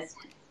it was.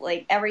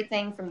 Like,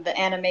 everything from the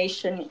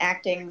animation,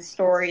 acting,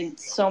 story,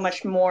 so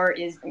much more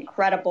is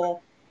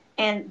incredible.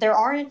 And there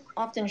aren't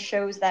often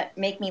shows that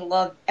make me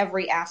love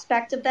every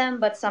aspect of them,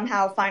 but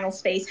somehow Final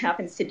Space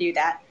happens to do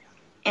that.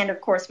 And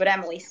of course, what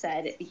Emily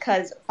said,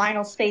 because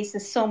Final Space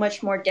is so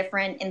much more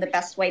different in the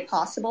best way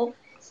possible.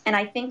 And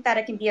I think that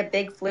it can be a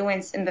big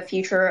influence in the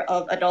future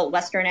of adult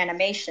Western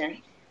animation.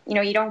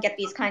 You don't get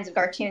these kinds of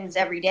cartoons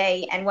every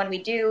day. And when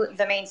we do,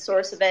 the main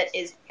source of it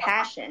is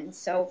passion.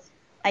 So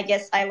I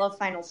guess I love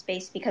Final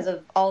Space because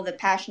of all the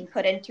passion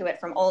put into it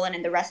from Olin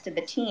and the rest of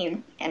the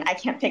team, and I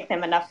can't pick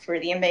them enough for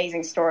the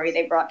amazing story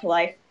they brought to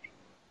life.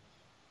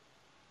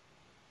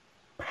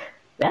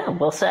 Yeah,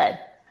 well said.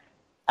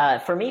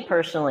 For me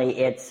personally,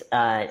 it's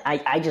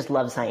I just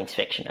love science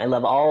fiction. I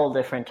love all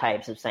different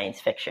types of science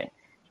fiction,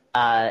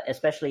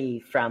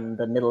 especially from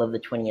the middle of the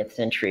 20th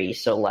century.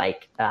 So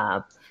like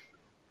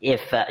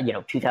if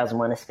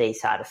 2001: A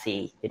Space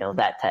Odyssey,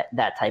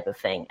 that type of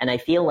thing. And I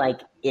feel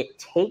like it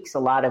takes a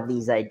lot of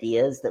these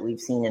ideas that we've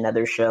seen in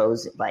other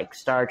shows like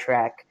Star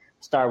Trek,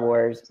 Star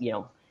Wars,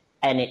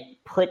 and it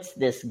puts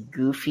this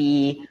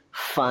goofy,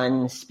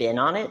 fun spin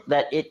on it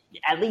that it,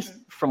 at least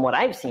from what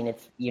I've seen,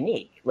 it's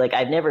unique. Like,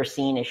 I've never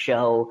seen a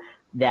show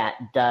that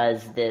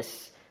does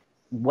this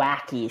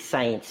wacky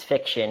science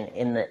fiction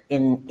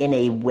in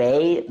a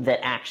way that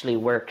actually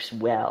works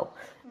well.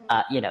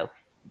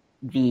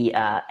 The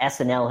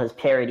SNL has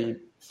parodied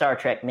Star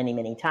Trek many,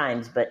 many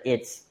times, but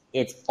it's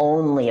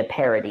only a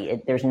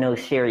parody. There's no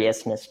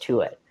seriousness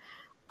to it.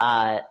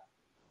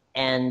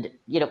 And,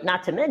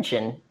 not to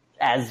mention,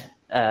 as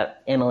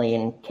Emily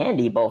and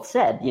Candy both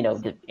said,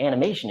 the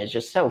animation is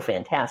just so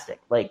fantastic.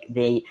 Like,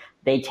 they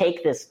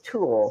take this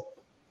tool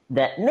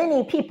that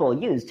many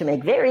people use to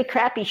make very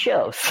crappy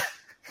shows,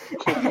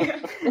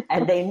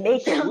 and they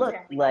make it look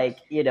like,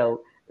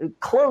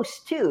 close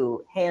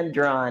to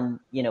hand-drawn,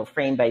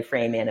 frame by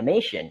frame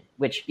animation,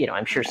 which,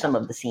 I'm sure some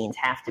of the scenes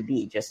have to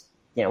be just,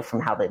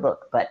 from how they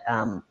look. But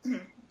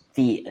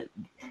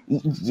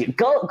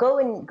go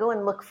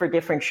and look for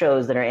different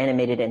shows that are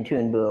animated in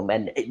Toon Boom,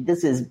 and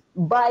this is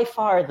by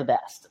far the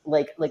best,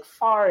 like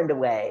far and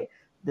away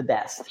the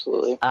best.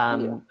 Absolutely.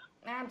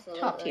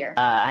 Absolutely. Top tier.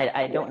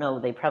 I don't know.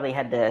 They probably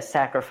had to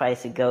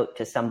sacrifice a goat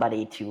to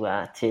somebody to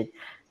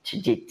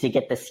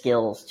get the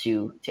skills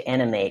to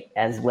animate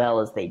as well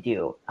as they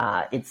do.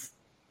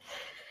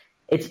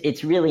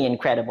 It's really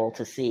incredible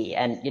to see.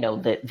 And,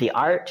 the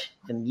art,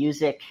 the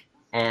music,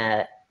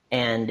 and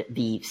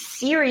the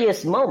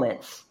serious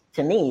moments,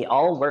 to me,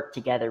 all work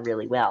together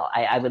really well.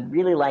 I would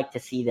really like to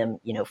see them,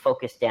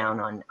 focus down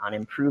on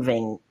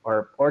improving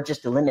or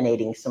just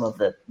eliminating some of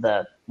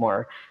the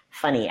more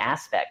funny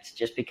aspects,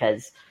 just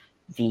because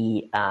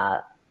the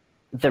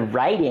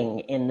writing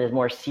in the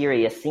more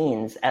serious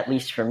scenes, at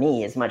least for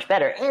me, is much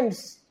better and,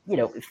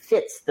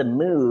 fits the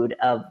mood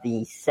of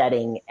the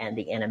setting and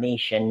the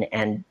animation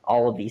and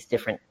all of these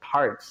different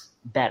parts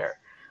better.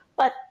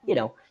 But,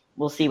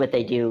 we'll see what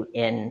they do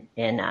in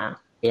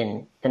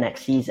the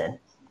next season.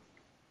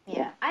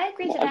 Yeah, I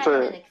agree to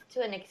that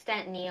to an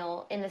extent,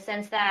 Neil, in the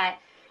sense that,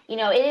 you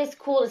know, it is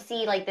cool to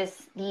see like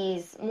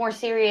these more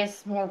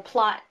serious, more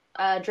plot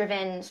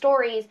driven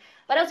stories,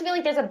 but I also feel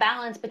like there's a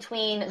balance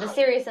between the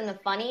serious and the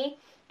funny,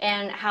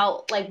 and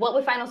how, like, what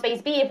would Final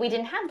Space be if we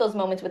didn't have those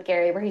moments with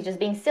Gary where he's just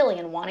being silly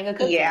and wanting a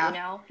cookie, you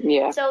know?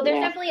 Yeah. So there's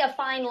definitely a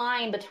fine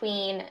line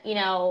between, you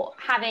know,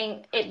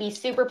 having it be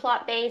super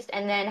plot based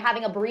and then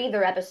having a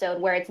breather episode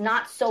where it's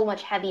not so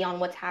much heavy on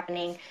what's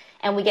happening,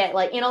 and we get,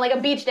 like, you know, like a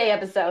beach day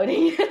episode.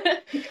 You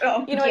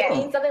know what I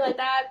mean? Something like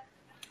that.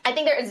 I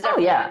think there is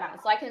definitely a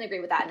balance, so I can agree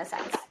with that in a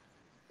sense.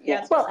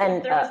 Yeah, well,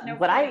 and there was no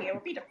funny, it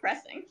would be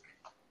depressing.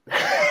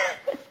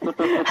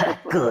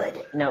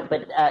 Good. No,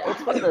 but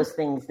it's one of those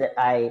things that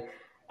I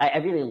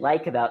really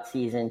like about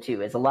season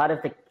 2 is a lot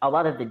of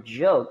the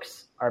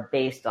jokes are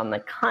based on the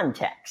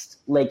context.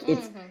 Like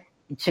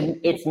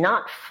it's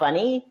not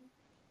funny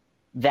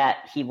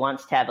that he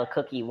wants to have a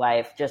cookie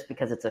wife just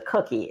because it's a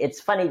cookie. It's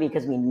funny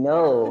because we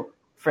know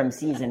from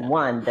season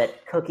 1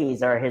 that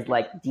cookies are his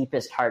like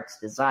deepest heart's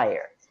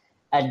desire.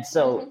 And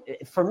so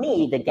for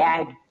me, the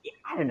gag,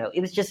 I don't know,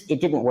 it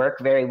didn't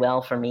work very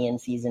well for me in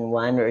season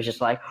 1, where it was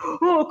just like,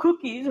 oh,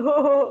 cookies,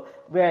 oh.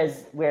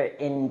 Whereas where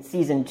in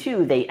season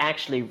 2, they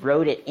actually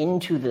wrote it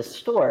into the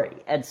story.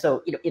 And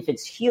so, you know, if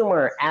it's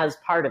humor as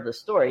part of the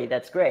story,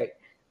 that's great.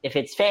 If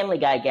it's Family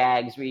Guy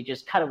gags where you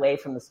just cut away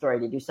from the story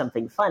to do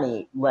something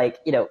funny, like,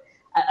 you know,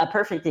 a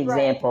perfect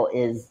example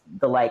is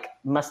the, like,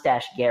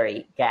 Mustache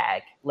Gary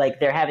gag. Like,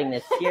 they're having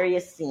this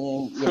serious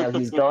scene, you know,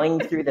 he's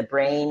going through the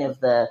brain of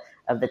the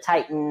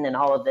Titan and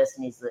all of this,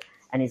 and he's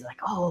like,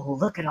 oh,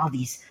 look at all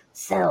these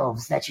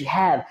selves that you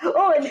have.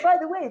 Oh, and by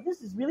the way,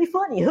 this is really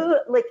funny.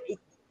 Like,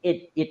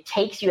 it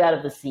takes you out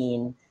of the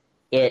scene.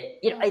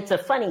 It's a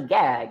funny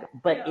gag,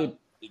 but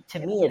to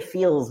me, it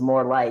feels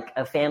more like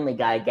a Family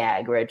Guy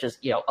gag where it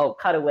just, you know, oh,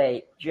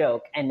 cutaway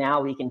joke, and now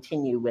we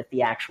continue with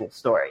the actual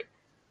story.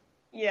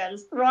 Yeah,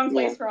 just wrong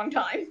place, wrong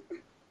time.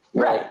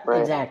 Right,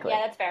 exactly.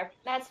 Yeah,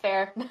 that's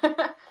fair.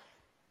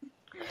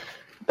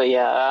 But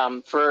yeah,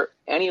 for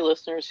any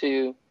listeners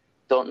who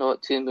don't know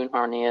what Toon Boom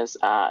Harmony is,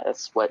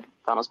 it's what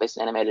Final Space is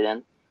animated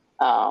in.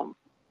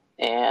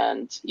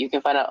 And you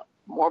can find out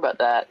more about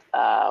that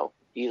if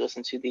you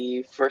listen to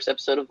the first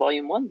episode of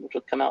Volume 1, which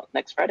will come out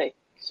next Friday.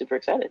 Super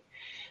excited.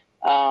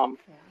 But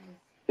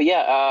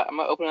yeah, I'm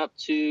going to open it up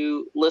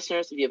to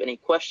listeners if you have any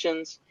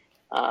questions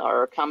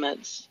or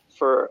comments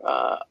for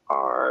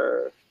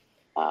our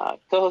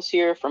co-host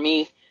here, for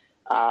me.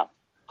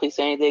 Please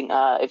say anything.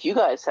 If you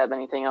guys have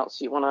anything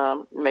else you want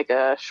to make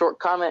a short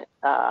comment,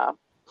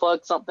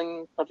 plug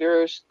something of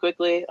yours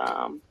quickly,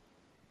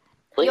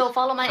 please. Yo,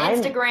 follow my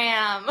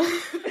Instagram.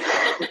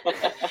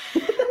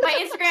 My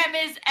Instagram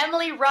is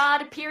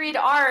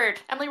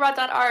EmilyRod.art.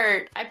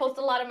 EmilyRod.art. I post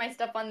a lot of my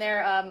stuff on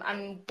there.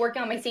 I'm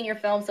working on my senior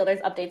film, so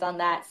there's updates on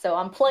that. So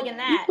I'm plugging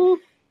that.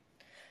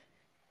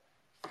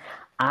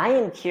 I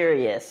am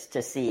curious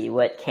to see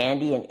what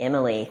Candy and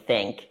Emily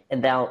think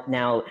about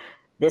now.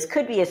 This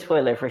could be a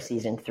spoiler for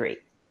season 3,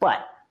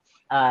 but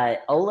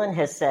Olin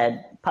has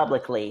said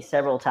publicly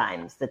several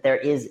times that there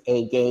is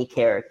a gay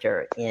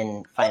character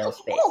in Final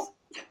Space.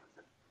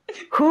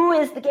 Who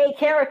is the gay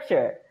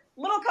character?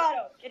 Little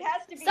Kato. It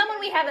has to be someone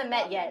we haven't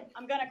met yet.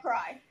 I'm gonna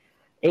cry.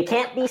 It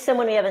can't be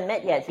someone we haven't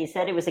met yet. He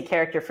said it was a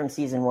character from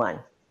season 1.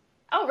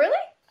 Oh, really?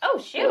 Oh,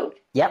 shoot.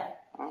 Yep.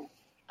 Oh,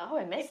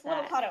 I missed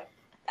Little that. Kato.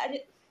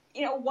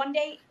 You know, one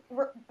day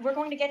we're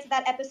going to get to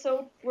that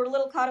episode where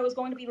Little Kato is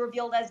going to be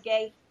revealed as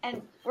gay,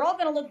 and we're all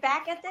going to look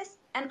back at this,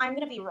 and I'm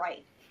going to be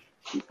right.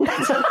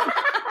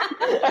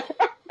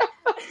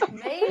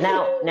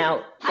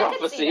 Now,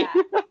 prophecy.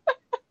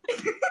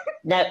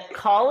 Now,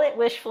 call it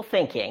wishful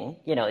thinking.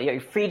 You know,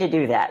 you're free to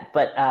do that.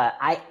 But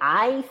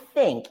I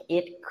think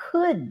it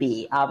could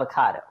be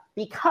Avocado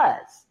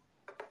because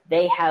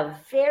they have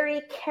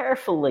very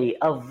carefully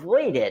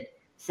avoided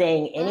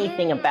saying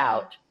anything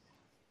about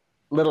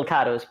Little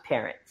Kato's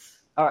parents,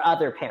 or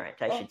other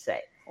parent, I should say.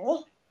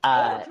 You're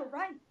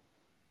right.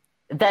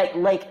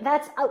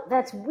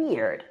 That's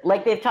weird.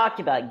 Like, they've talked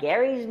about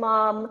Gary's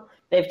mom.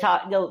 They've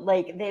talked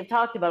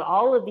about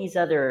all of these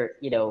other,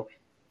 you know,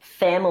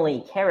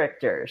 family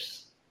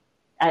characters.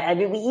 I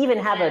mean, we even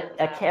have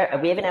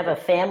a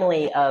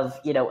family of,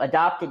 you know,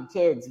 adopted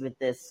kids with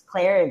this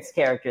Clarence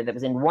character that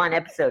was in one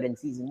episode in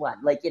season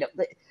 1. Like, you know,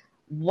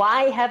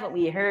 why haven't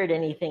we heard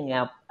anything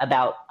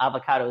about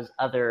Avocado's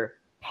other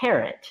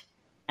parent?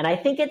 And I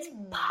think it's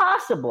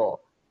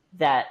possible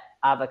that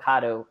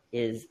Avocado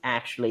is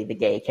actually the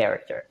gay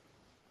character.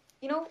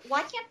 You know,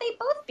 why can't they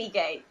both be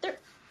gay?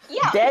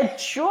 Dead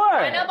sure.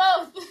 I know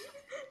both.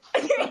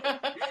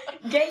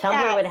 Gay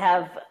Tumblr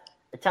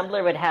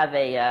would have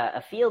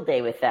a field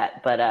day with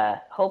that, but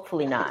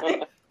hopefully not.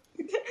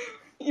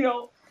 You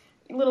know,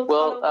 Little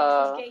Kato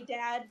loves his gay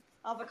dad.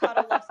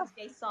 Avocado loves his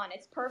gay son.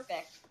 It's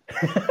perfect.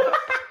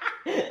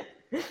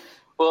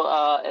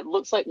 Well, it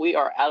looks like we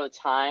are out of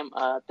time.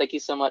 Thank you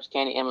so much,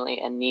 Candy,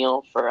 Emily, and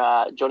Neil,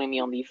 for joining me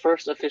on the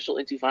first official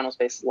Into Final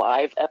Space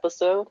live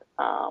episode.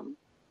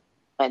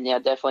 And yeah,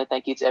 definitely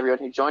thank you to everyone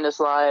who joined us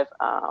live.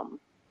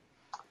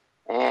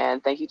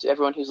 And thank you to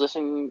everyone who's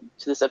listening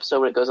to this episode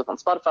when it goes up on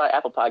Spotify,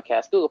 Apple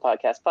Podcasts, Google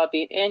Podcasts,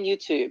 Podbean, and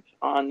YouTube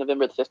on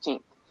November the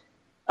 15th.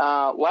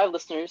 Live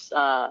listeners,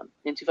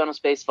 Into Final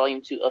Space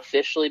Volume 2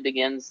 officially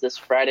begins this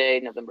Friday,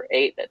 November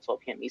 8th at 12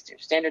 p.m. Eastern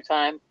Standard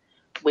Time.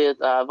 With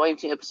Volume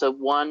 2, Episode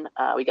 1,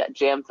 we got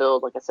Jam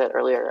Filled, like I said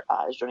earlier,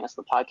 is joining us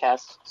on the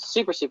podcast.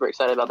 Super, super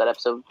excited about that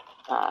episode.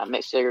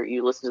 Make sure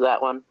you listen to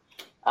that one.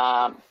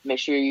 Make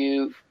sure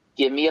you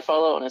give me a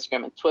follow on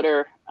Instagram and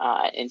Twitter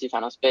at Into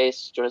Final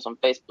Space. Join us on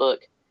Facebook.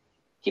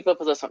 Keep up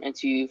with us on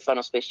Into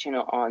Final Space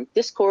channel on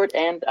Discord.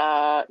 And,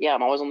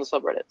 I'm always on the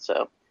subreddit.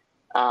 So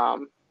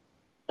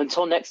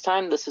until next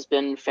time, this has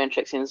been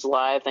Fancheck Scenes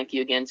Live. Thank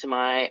you again to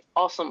my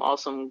awesome,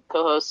 awesome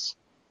co-hosts.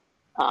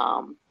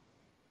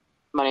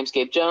 My name's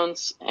Gabe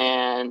Jones,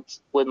 and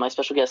with my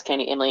special guests,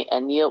 Candy, Emily,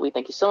 and Neil, we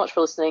thank you so much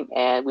for listening,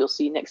 and we'll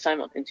see you next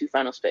time on Into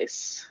Final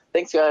Space.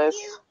 Thanks, guys.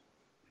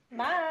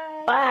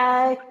 Bye.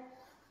 Bye.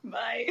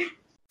 Bye.